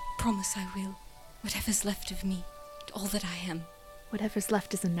 Promise I will. Whatever's left of me, and all that I am. Whatever's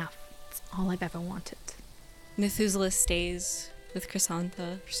left is enough. It's all I've ever wanted. Methuselah stays with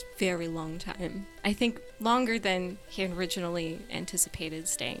Chrysantha for a very long time. I think longer than he had originally anticipated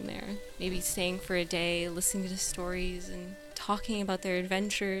staying there. Maybe staying for a day, listening to stories, and talking about their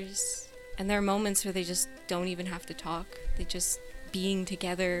adventures. And there are moments where they just don't even have to talk. They just being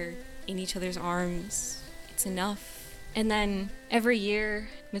together in each other's arms. It's enough. And then every year,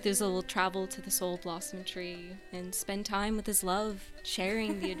 Methuselah will travel to the Soul Blossom Tree and spend time with his love,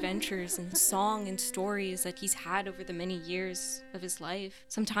 sharing the adventures and song and stories that he's had over the many years of his life.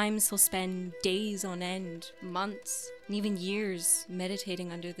 Sometimes he'll spend days on end, months, and even years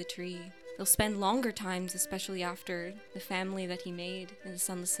meditating under the tree. He'll spend longer times, especially after the family that he made in the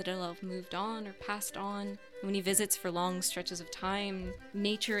Sunless Citadel moved on or passed on. When he visits for long stretches of time,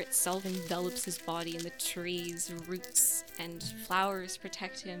 nature itself envelops his body in the trees, roots, and flowers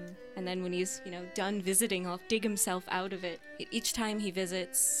protect him. And then when he's, done visiting, he'll dig himself out of it. Each time he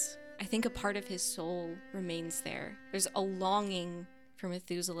visits, I think a part of his soul remains there. There's a longing for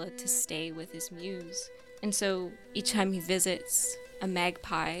Methuselah to stay with his muse. And so each time he visits, a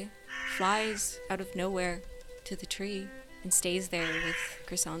magpie flies out of nowhere to the tree and stays there with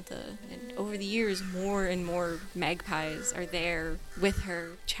Chrysantha. And over the years, more and more magpies are there with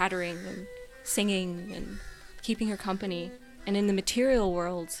her, chattering and singing and keeping her company. And in the material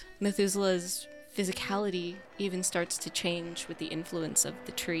world, Methuselah is physicality even starts to change with the influence of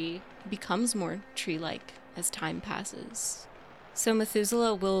the tree. It becomes more tree-like as time passes. So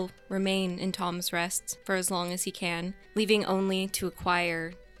Methuselah will remain in Tom's Rest for as long as he can, leaving only to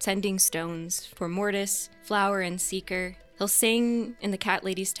acquire sending stones for Mortis, Flower, and Seeker. He'll sing in the Cat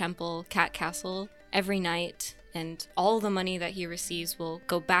Lady's Temple, Cat Castle, every night, and all the money that he receives will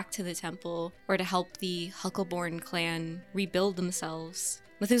go back to the temple or to help the Huckleborn clan rebuild themselves.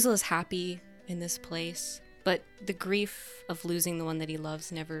 Methuselah's happy in this place, but the grief of losing the one that he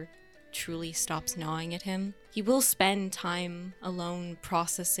loves never truly stops gnawing at him. He will spend time alone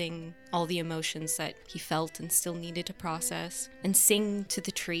processing all the emotions that he felt and still needed to process, and sing to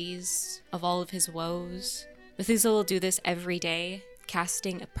the trees of all of his woes. Methuselah will do this every day,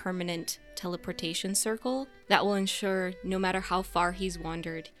 casting a permanent teleportation circle that will ensure no matter how far he's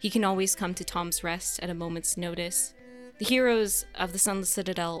wandered, he can always come to Tom's Rest at a moment's notice. The heroes of the Sunless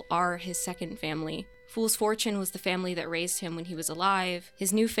Citadel are his second family. Fool's Fortune was the family that raised him when he was alive.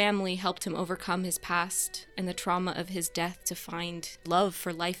 His new family helped him overcome his past and the trauma of his death to find love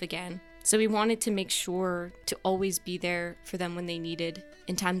for life again. So he wanted to make sure to always be there for them when they needed,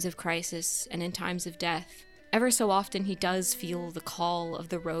 in times of crisis and in times of death. Ever so often he does feel the call of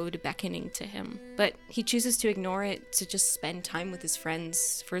the road beckoning to him, but he chooses to ignore it to just spend time with his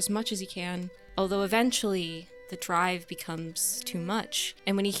friends for as much as he can. Although eventually the drive becomes too much,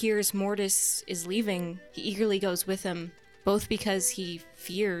 and when he hears Mortis is leaving, he eagerly goes with him, both because he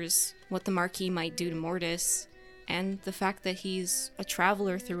fears what the Marquis might do to Mortis, and the fact that he's a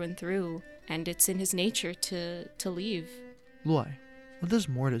traveler through and through, and it's in his nature to leave. Loy, what does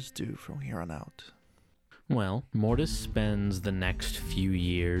Mortis do from here on out? Well, Mortis spends the next few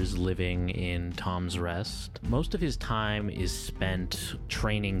years living in Tom's Rest. Most of his time is spent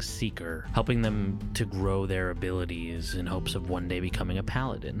training Seeker, helping them to grow their abilities in hopes of one day becoming a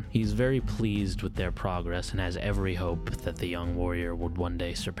paladin. He's very pleased with their progress and has every hope that the young warrior would one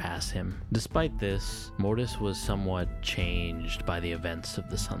day surpass him. Despite this, Mortis was somewhat changed by the events of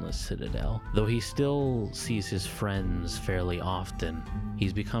the Sunless Citadel. Though he still sees his friends fairly often,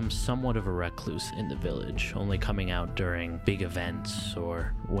 he's become somewhat of a recluse in the village, only coming out during big events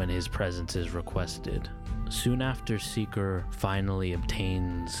or when his presence is requested. Soon after Seeker finally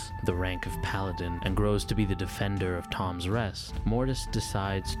obtains the rank of Paladin and grows to be the defender of Tom's Rest, Mortis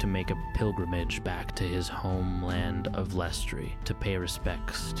decides to make a pilgrimage back to his homeland of Lestry to pay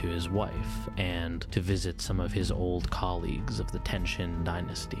respects to his wife and to visit some of his old colleagues of the Tenshin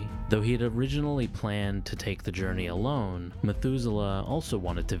dynasty. Though he had originally planned to take the journey alone, Methuselah also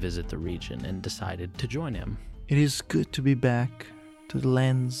wanted to visit the region and decided to join him. It is good to be back to the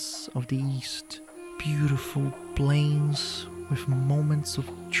lands of the East. Beautiful plains with moments of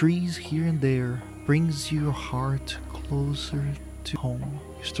trees here and there brings your heart closer to home.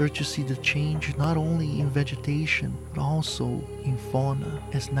 You start to see the change not only in vegetation but also in fauna,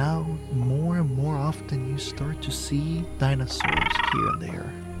 as now more and more often you start to see dinosaurs here and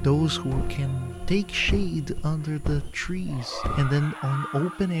there. Those who can take shade under the trees, and then on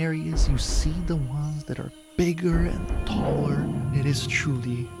open areas you see the ones that are bigger and taller. It is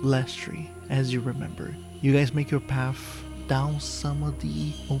truly Lestry, as you remember. You guys make your path down some of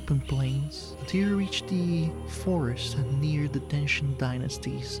the open plains until you reach the forest near the Tenshin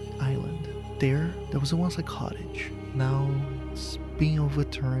Dynasty's island. There was once a cottage. Now it's being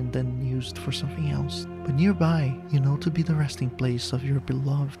overturned and used for something else. But nearby, you know to be the resting place of your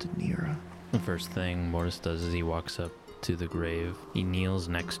beloved Nira. The first thing Mortis does is he walks up to the grave. He kneels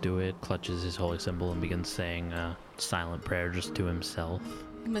next to it, clutches his holy symbol, and begins saying a silent prayer just to himself.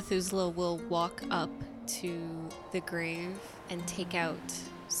 Methuselah will walk up to the grave and take out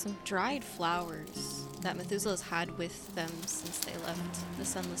some dried flowers that Methuselah's had with them since they left the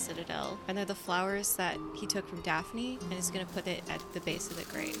Sunless Citadel. And they're the flowers that he took from Daphne and is going to put it at the base of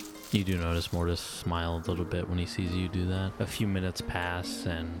the grave. You do notice Mortis smile a little bit when he sees you do that. A few minutes pass,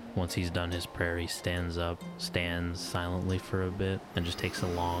 and once he's done his prayer, he stands up, stands silently for a bit, and just takes a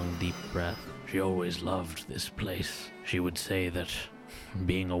long, deep breath. She always loved this place. She would say that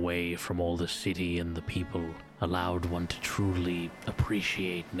being away from all the city and the people allowed one to truly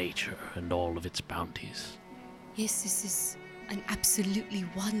appreciate nature and all of its bounties. Yes, this is an absolutely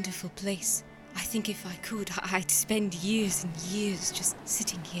wonderful place. I think if I could, I'd spend years and years just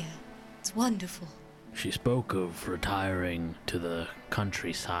sitting here. It's wonderful. She spoke of retiring to the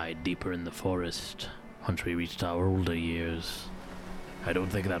countryside deeper in the forest once we reached our older years. I don't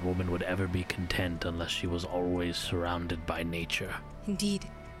think that woman would ever be content unless she was always surrounded by nature. Indeed,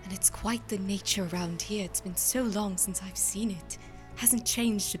 and it's quite the nature around here. It's been so long since I've seen it. Hasn't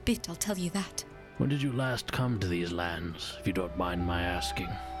changed a bit, I'll tell you that. When did you last come to these lands, if you don't mind my asking?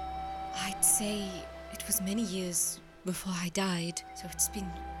 I'd say it was many years before I died, so it's been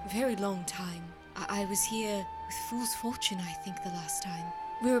a very long time. I was here with Fool's Fortune, I think, the last time.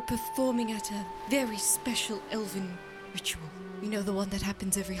 We were performing at a very special elven ritual. You know, the one that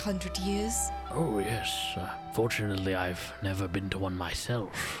happens every 100 years? Oh, yes. Fortunately, I've never been to one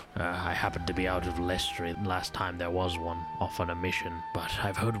myself. I happened to be out of Lestry last time there was one, off on a mission. But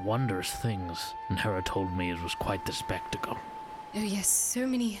I've heard wondrous things, and Hera told me it was quite the spectacle. Oh yes, so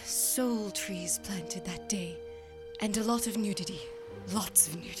many soul trees planted that day. And a lot of nudity. Lots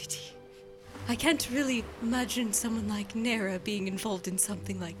of nudity. I can't really imagine someone like Nera being involved in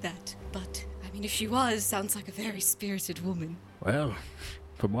something like that. But, I mean, if she was, sounds like a very spirited woman. Well,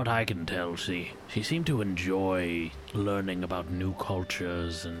 from what I can tell, she seemed to enjoy learning about new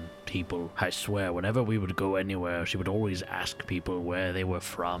cultures and people. I swear, whenever we would go anywhere, she would always ask people where they were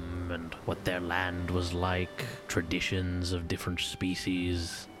from and what their land was like, traditions of different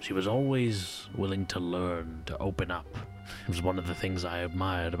species. She was always willing to learn, to open up. It was one of the things I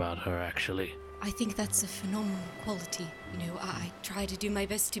admired about her, actually. I think that's a phenomenal quality. You know, I try to do my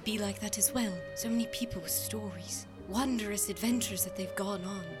best to be like that as well. So many people with stories. Wondrous adventures that they've gone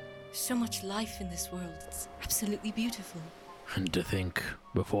on. So much life in this world. It's absolutely beautiful. And to think,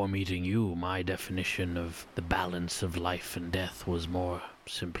 before meeting you, my definition of the balance of life and death was more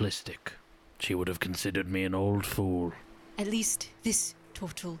simplistic. She would have considered me an old fool. At least this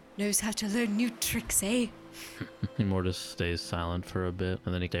turtle knows how to learn new tricks, eh? Mortis stays silent for a bit,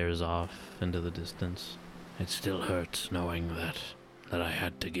 and then he stares off into the distance. It still hurts knowing that I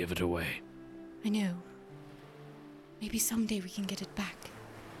had to give it away. I know. Maybe someday we can get it back.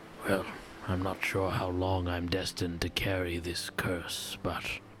 Well, I'm not sure how long I'm destined to carry this curse, but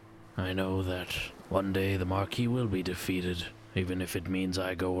I know that one day the Marquis will be defeated, even if it means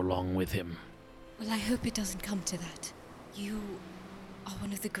I go along with him. Well, I hope it doesn't come to that. You are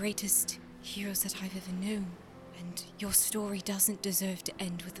one of the greatest heroes that I've ever known, and your story doesn't deserve to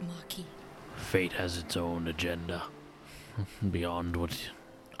end with the Marquis. Fate has its own agenda, beyond what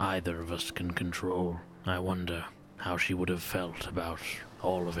either of us can control. I wonder how she would have felt about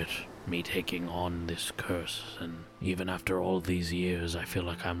all of it, me taking on this curse, and even after all these years, I feel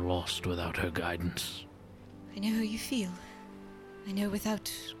like I'm lost without her guidance. I know how you feel. I know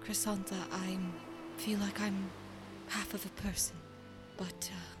without Chrysantha, I feel like I'm half of a person.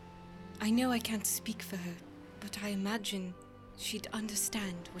 But, I know I can't speak for her, but I imagine she'd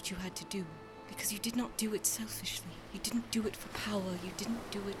understand what you had to do, because you did not do it selfishly. You didn't do it for power, you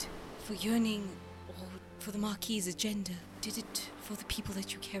didn't do it for yearning or for the Marquis's agenda. You did it for the people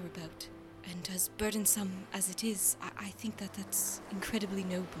that you care about. And as burdensome as it is, I think that that's incredibly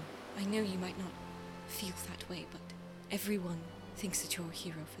noble. I know you might not feel that way, but everyone thinks that you're a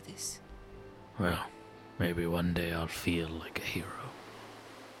hero for this. Well, maybe one day I'll feel like a hero.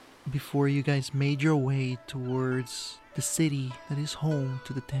 Before you guys made your way towards the city that is home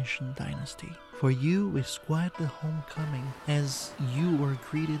to the Tension Dynasty, for you is quite the homecoming as you are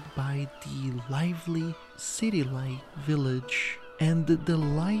greeted by the lively city-like village, and the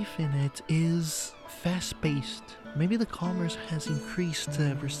life in it is fast-paced. Maybe the commerce has increased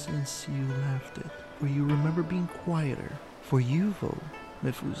ever since you left it, or you remember being quieter. For you, though,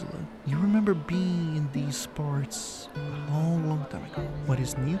 Methuselah, you remember being in these parts a long time ago. What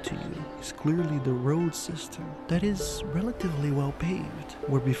is new to you is clearly the road system that is relatively well paved,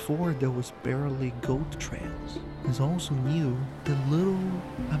 where before there was barely goat trails. Is also new the little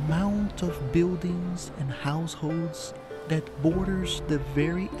amount of buildings and households that borders the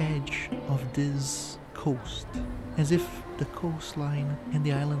very edge of this coast, as if the coastline and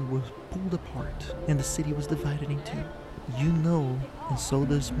the island was pulled apart and the city was divided in two. You know, and so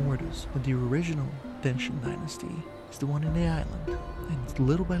does Mortis, that the original Tension Dynasty is the one in the island, and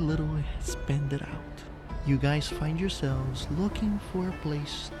little by little it has expanded out. You guys find yourselves looking for a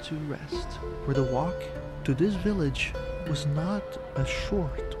place to rest, for the walk to this village was not a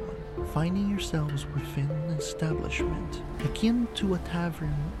short one, finding yourselves within an establishment akin to a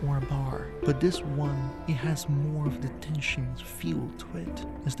tavern or a bar, but this one, it has more of the tension feel to it,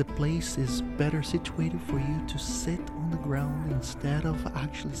 as the place is better situated for you to sit on the ground instead of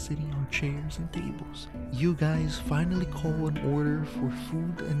actually sitting on chairs and tables. You guys finally call an order for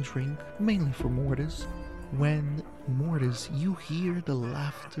food and drink, mainly for Mortis, when Mortis, you hear the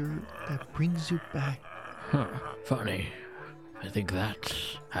laughter that brings you back. Huh, funny. I think that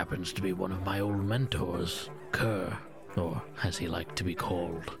happens to be one of my old mentors, Kerr, or as he liked to be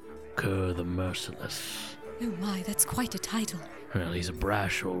called, Kerr the Merciless. Oh my, that's quite a title. Well, he's a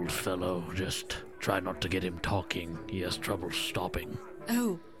brash old fellow, just try not to get him talking, he has trouble stopping.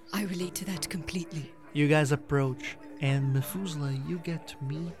 Oh, I relate to that completely. You guys approach, and Methuselah, you get to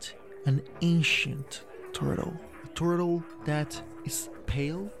meet an ancient turtle. A turtle that is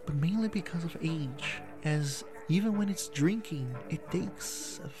pale, but mainly because of age, as even when it's drinking, it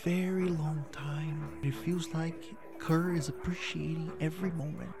takes a very long time. It feels like Kerr is appreciating every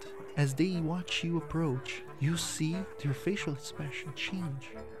moment. As they watch you approach, you see their facial expression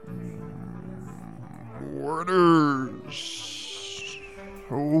change. Orders!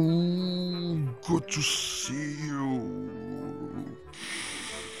 Oh, good to see you.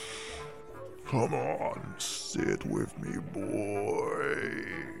 Come on, sit with me, boy.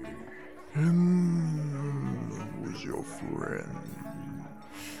 Who's your friend?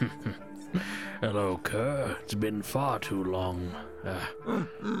 Hello, Kerr. It's been far too long. I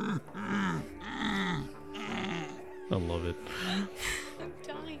love it. I'm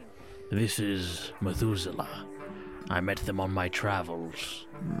dying. This is Methuselah. I met them on my travels.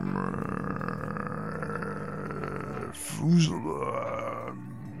 Methuselah.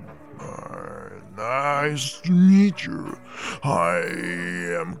 Nice to meet you. I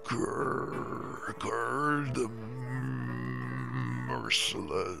am Kerr the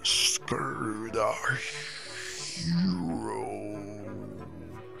Merciless, Kerr the hero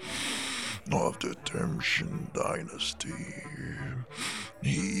of the Temption Dynasty.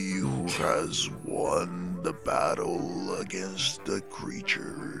 He who has won the battle against the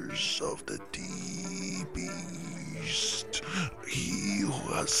creatures of the deep east. He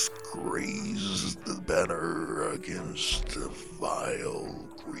who has grazed the banner against the vile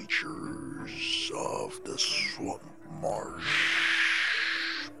creatures of the swamp marsh.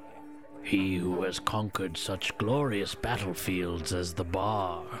 He who has conquered such glorious battlefields as the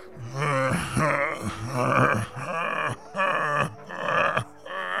Bar.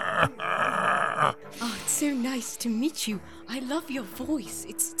 Oh, it's so nice to meet you. I love your voice.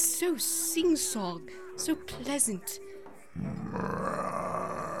 It's so sing-song, so pleasant.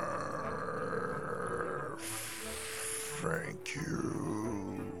 Thank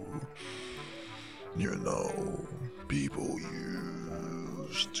you. You know, people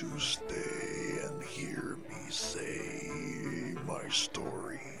used to stay and hear me say my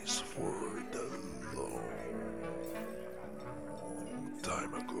stories for the long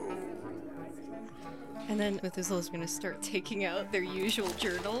time ago. And then Methuselah's gonna start taking out their usual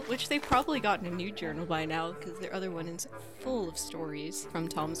journal, which they've probably gotten a new journal by now because their other one is full of stories from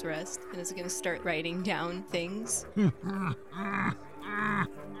Tom's Rest, and is gonna start writing down things.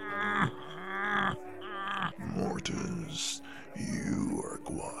 Mortis, you are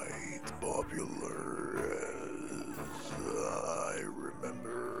quite popular, as I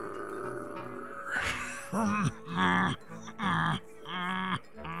remember.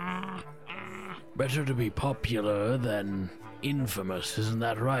 Better to be popular than infamous, isn't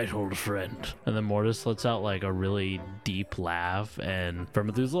that right, old friend? And then Mortis lets out like a really deep laugh, and for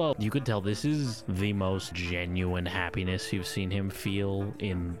Methuselah, you could tell this is the most genuine happiness you've seen him feel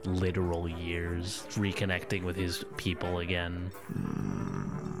in literal years, reconnecting with his people again.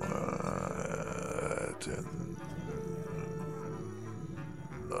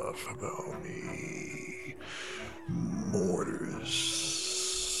 Enough about me.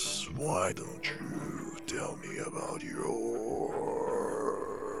 Mortis, why don't you tell me about your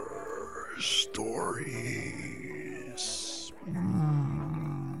stories?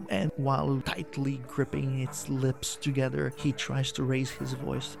 And while tightly gripping its lips together, he tries to raise his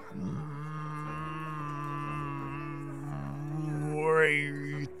voice.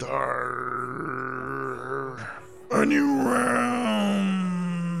 Waiter, a new round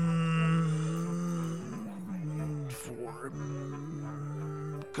for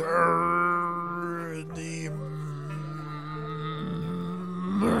Kerr the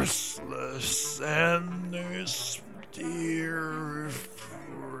Merciless and his dear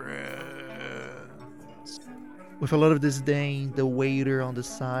friends. With a lot of disdain, the waiter on the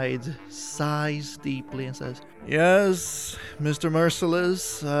side sighs deeply and says, "Yes, Mr.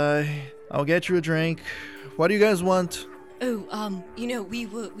 Merciless, I'll get you a drink. What do you guys want?" Oh,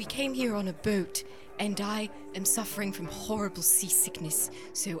 we came here on a boat, and I am suffering from horrible seasickness,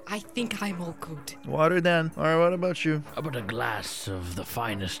 so I think I'm all good. Water then. Alright, what about you? How about a glass of the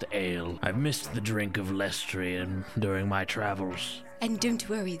finest ale? I've missed the drink of Lestrian during my travels. And don't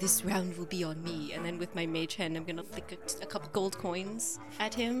worry, this round will be on me. And then with my mage hand, I'm gonna flick a couple gold coins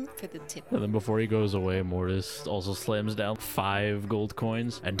at him for the tip. And then before he goes away, Mortis also slams down 5 gold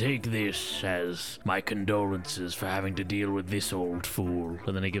coins. And take this as my condolences for having to deal with this old fool.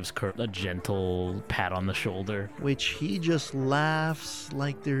 And then he gives Kurt a gentle pat on the shoulder. Which he just laughs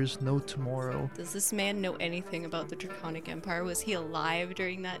like there's no tomorrow. Does this man know anything about the Draconic Empire? Was he alive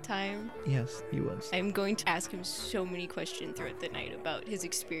during that time? Yes, he was. I'm going to ask him so many questions throughout the night explain about his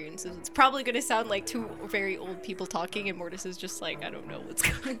experiences. It's probably going to sound like two very old people talking, and Mortis is just like, I don't know what's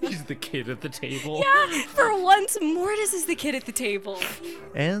going on. He's the kid at the table. Yeah, for once, Mortis is the kid at the table.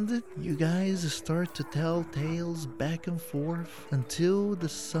 And you guys start to tell tales back and forth until the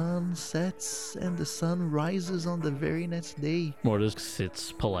sun sets and the sun rises on the very next day. Mortis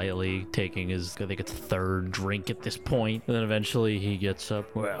sits politely, taking his, I think it's third drink at this point, and then eventually he gets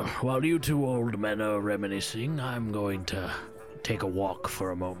up. Well, while you two old men are reminiscing, I'm going to take a walk for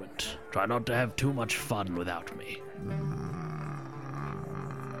a moment. Try not to have too much fun without me.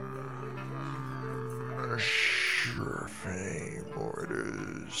 Sure thing,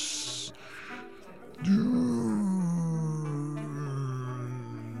 Mortis.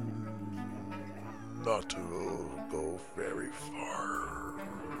 Not to go very far.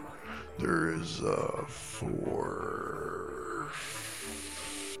 There is a fourth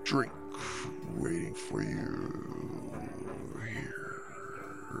drink waiting for you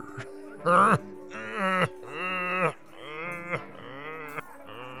here.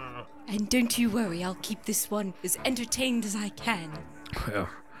 And don't you worry, I'll keep this one as entertained as I can. Well,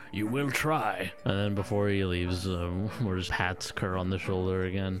 you will try. And then before he leaves, Mortis pats Kerr on the shoulder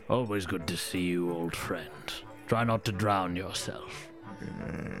again. Always good to see you, old friend. Try not to drown yourself.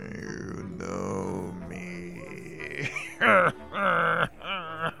 You know me.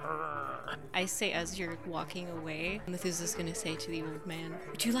 I say as you're walking away, Methuselah's going to say to the old man,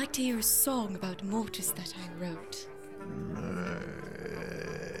 Would you like to hear a song about Mortis that I wrote?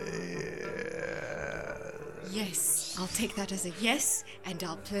 Yes, I'll take that as a yes, and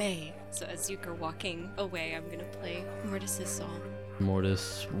I'll play. So as you're walking away, I'm going to play Mortis' song.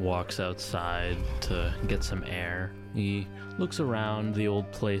 Mortis walks outside to get some air. He looks around the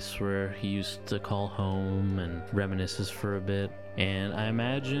old place where he used to call home and reminisces for a bit. And I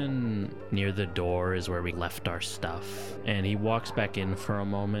imagine near the door is where we left our stuff. And he walks back in for a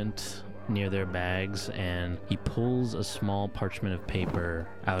moment near their bags, and he pulls a small parchment of paper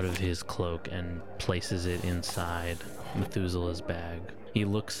out of his cloak and places it inside Methuselah's bag. He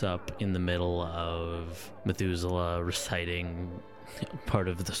looks up in the middle of Methuselah reciting part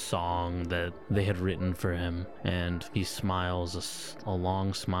of the song that they had written for him, and he smiles a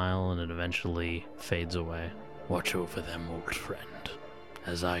long smile, and it eventually fades away. Watch over them, old friend,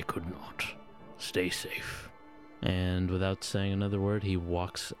 as I could not. Stay safe. And without saying another word, he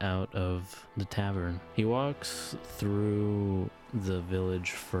walks out of the tavern. He walks through the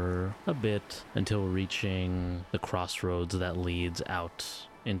village for a bit until reaching the crossroads that leads out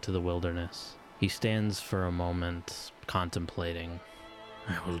into the wilderness. He stands for a moment, contemplating.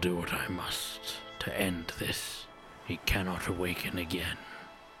 I will do what I must to end this. He cannot awaken again.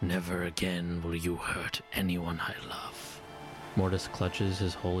 Never again will you hurt anyone I love. Mortis clutches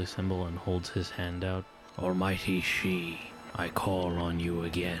his holy symbol and holds his hand out. Almighty She, I call on you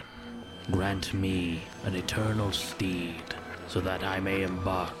again. Grant me an eternal steed, so that I may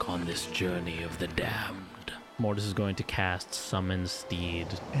embark on this journey of the damned. Mortis is going to cast Summon Steed.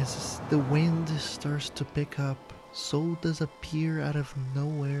 As the wind starts to pick up, so does appear out of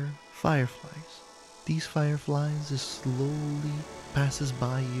nowhere fireflies. These fireflies slowly passes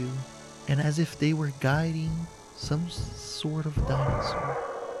by you, and as if they were guiding some sort of dinosaur,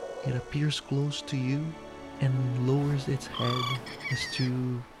 it appears close to you and lowers its head as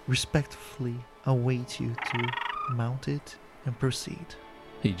to respectfully await you to mount it and proceed.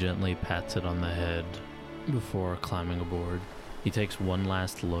 He gently pats it on the head before climbing aboard. He takes one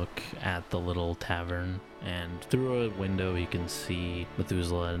last look at the little tavern, and through a window he can see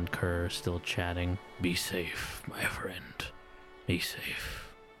Methuselah and Kerr still chatting. Be safe, my friend. Be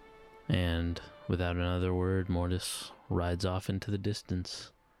safe. And without another word, Mortis rides off into the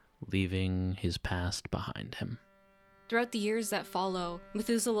distance, leaving his past behind him. Throughout the years that follow,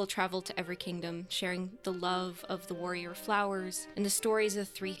 Methuselah will travel to every kingdom, sharing the love of the warrior flowers and the stories of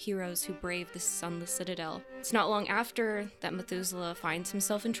 3 heroes who braved the Sunless Citadel. It's not long after that Methuselah finds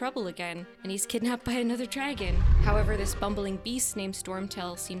himself in trouble again, and he's kidnapped by another dragon. However, this bumbling beast named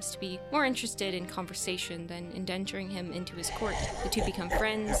Stormtail seems to be more interested in conversation than indenturing him into his court. The two become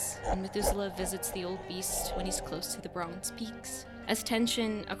friends, and Methuselah visits the old beast when he's close to the Bronze Peaks. As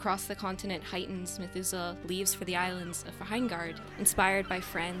tension across the continent heightens, Methuselah leaves for the islands of Heimgard. Inspired by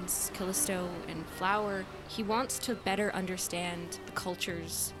friends Callisto and Flower, he wants to better understand the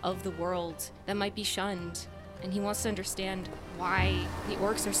cultures of the world that might be shunned, and he wants to understand why the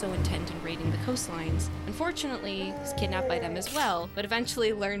orcs are so intent in raiding the coastlines. Unfortunately, he's kidnapped by them as well, but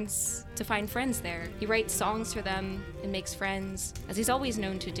eventually learns to find friends there. He writes songs for them and makes friends, as he's always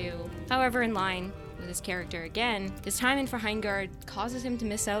known to do. However, in line, with his character again, his time in Verheingard causes him to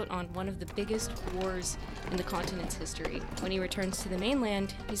miss out on one of the biggest wars in the continent's history. When he returns to the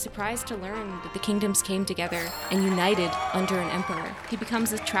mainland, he's surprised to learn that the kingdoms came together and united under an emperor. He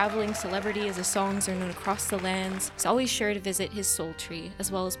becomes a traveling celebrity as his songs are known across the lands. He's always sure to visit his soul tree,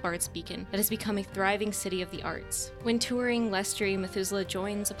 as well as Bard's Beacon, that has become a thriving city of the arts. When touring Lestri, Methuselah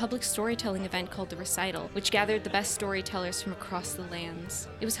joins a public storytelling event called the Recital, which gathered the best storytellers from across the lands.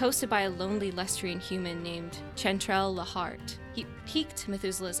 It was hosted by a lonely Lestrian human named Chantrell Lahart. He piqued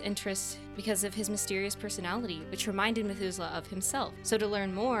Methuselah's interest because of his mysterious personality, which reminded Methuselah of himself. So to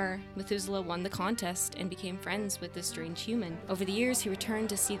learn more, Methuselah won the contest and became friends with this strange human. Over the years, he returned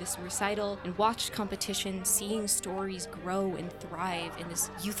to see this recital and watched competition, seeing stories grow and thrive in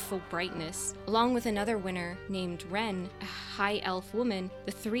this youthful brightness. Along with another winner named Ren, a high elf woman,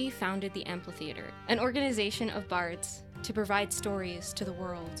 the three founded the Amphitheater, an organization of bards to provide stories to the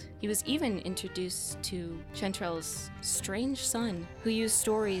world. He was even introduced to Chantrell's strange son, who used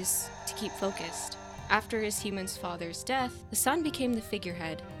stories to keep focused. After his human's father's death, the son became the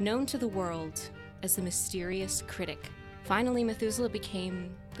figurehead, known to the world as the mysterious critic. Finally, Methuselah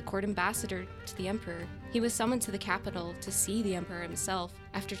became the court ambassador to the emperor. He was summoned to the capital to see the emperor himself.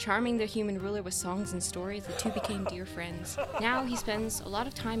 After charming the human ruler with songs and stories, the two became dear friends. Now he spends a lot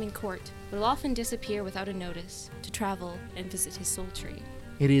of time in court, but will often disappear without a notice to travel and visit his soul tree.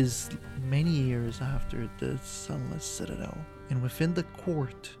 It is many years after the Sunless Citadel, and within the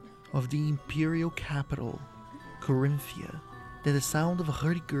court of the imperial capital, Corinthia, that the sound of a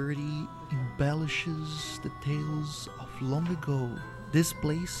hurdy-gurdy embellishes the tales of long ago. This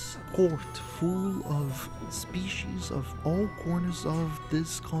place, court full of species of all corners of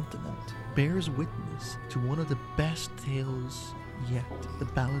this continent, bears witness to one of the best tales yet, the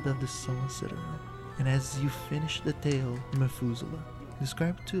Ballad of the Sunless Citadel. And as you finish the tale, Methuselah,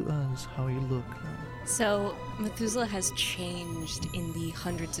 describe to us how you look now. So, Methuselah has changed in the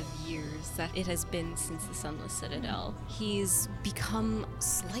hundreds of years that it has been since the Sunless Citadel. He's become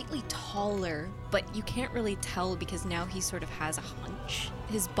slightly taller, but you can't really tell because now he sort of has a hunch.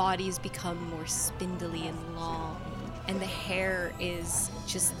 His body's become more spindly and long, and the hair is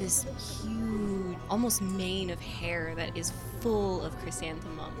just this huge, almost mane of hair that is full of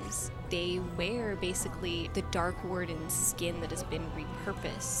chrysanthemums. They wear basically the Dark Warden's skin that has been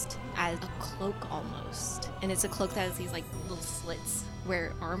repurposed as a cloak almost. And it's a cloak that has these like little slits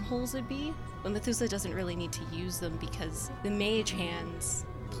where armholes would be. But Methuselah doesn't really need to use them because the mage hands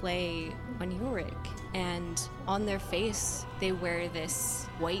play on Yorick. And on their face, they wear this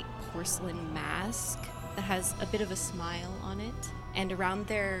white porcelain mask that has a bit of a smile on it. And around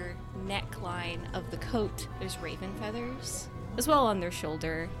their neckline of the coat, there's raven feathers. As well on their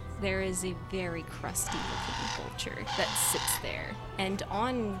shoulder, there is a very crusty looking vulture that sits there. And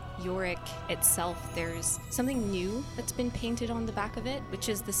on Yorick itself, there's something new that's been painted on the back of it, which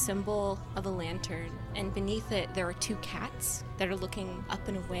is the symbol of a lantern. And beneath it, there are two cats that are looking up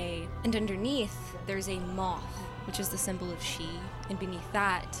and away. And underneath, there's a moth, which is the symbol of she. And beneath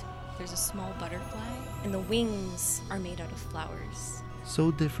that, there's a small butterfly, and the wings are made out of flowers.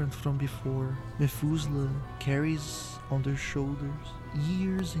 So different from before, Methuselah carries on their shoulders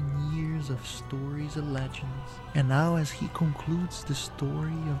years and years of stories and legends. And now as he concludes the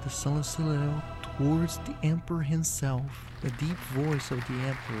story of the Sunless Citadel towards the Emperor himself, the deep voice of the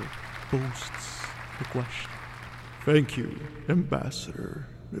Emperor boasts the question. Thank you, Ambassador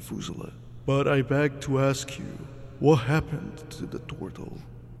Methuselah. But I beg to ask you, what happened to the turtle?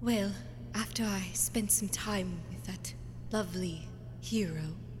 Well, after I spent some time with that lovely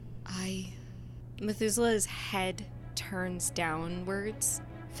hero, Methuselah's head turns downwards.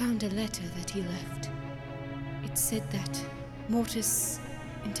 Found a letter that he left. It said that Mortis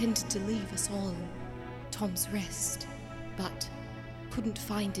intended to leave us all Tom's Rest, but couldn't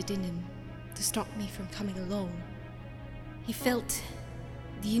find it in him to stop me from coming along. He felt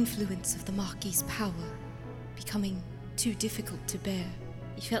the influence of the Marquis's power becoming too difficult to bear.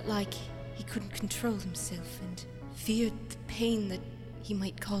 He felt like he couldn't control himself and feared the pain that he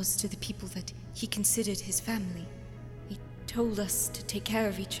might cause to the people that he considered his family. He told us to take care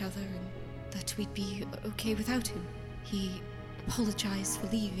of each other and that we'd be okay without him. He apologized for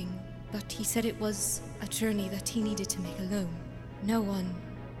leaving, but he said it was a journey that he needed to make alone. No one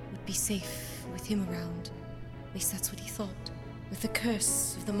would be safe with him around. At least that's what he thought. With the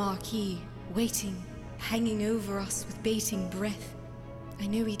curse of the Marquis waiting, hanging over us with bating breath. I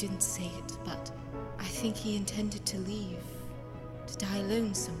know he didn't say it, but I think he intended to leave, to die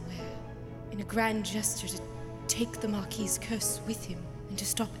alone somewhere, in a grand gesture to take the Marquis's curse with him and to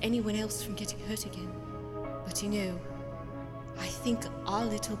stop anyone else from getting hurt again. But you know, I think our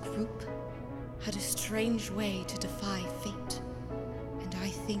little group had a strange way to defy fate. And I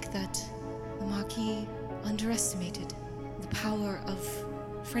think that the Marquis underestimated the power of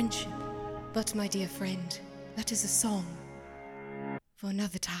friendship. But, my dear friend, that is a song for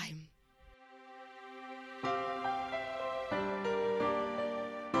another time.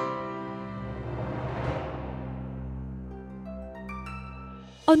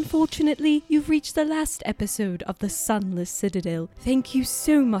 Unfortunately, you've reached the last episode of the Sunless Citadel. Thank you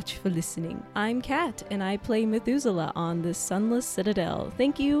so much for listening. I'm Kat, and I play Methuselah on the Sunless Citadel.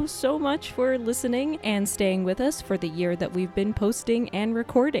 Thank you so much for listening and staying with us for the year that we've been posting and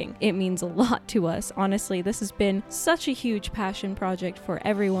recording. It means a lot to us. Honestly, this has been such a huge passion project for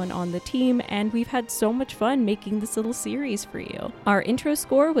everyone on the team, and we've had so much fun making this little series for you. Our intro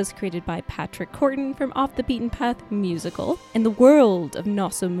score was created by Patrick Corton from Off the Beaten Path Musical, and the world of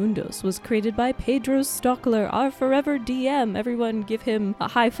Mundos was created by Pedro Stockler, our forever DM. Everyone give him a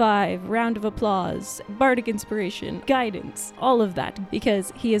high five, round of applause, bardic inspiration, guidance, all of that,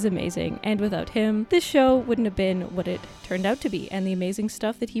 because he is amazing, and without him, this show wouldn't have been what it turned out to be, and the amazing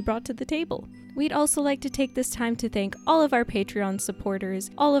stuff that he brought to the table. We'd also like to take this time to thank all of our Patreon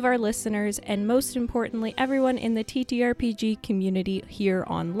supporters, all of our listeners, and most importantly, everyone in the TTRPG community here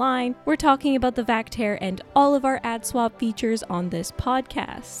online. We're talking about the Vactair and all of our ad swap features on this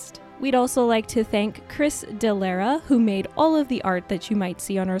podcast. We'd also like to thank Chris Delara, who made all of the art that you might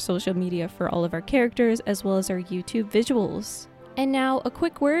see on our social media for all of our characters, as well as our YouTube visuals. And now, a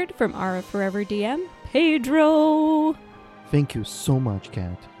quick word from our forever DM, Pedro! Thank you so much,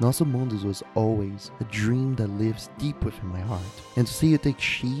 Kat. Nossos was always a dream that lives deep within my heart. And to see you take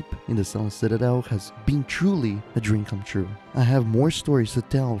shape in the Sunless Citadel has been truly a dream come true. I have more stories to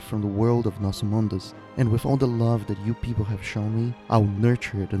tell from the world of Nossos, and with all the love that you people have shown me, I'll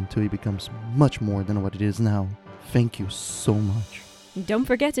nurture it until it becomes much more than what it is now. Thank you so much. Don't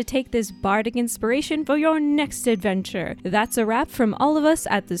forget to take this bardic inspiration for your next adventure. That's a wrap from all of us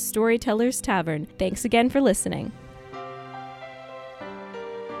at the Storyteller's Tavern. Thanks again for listening.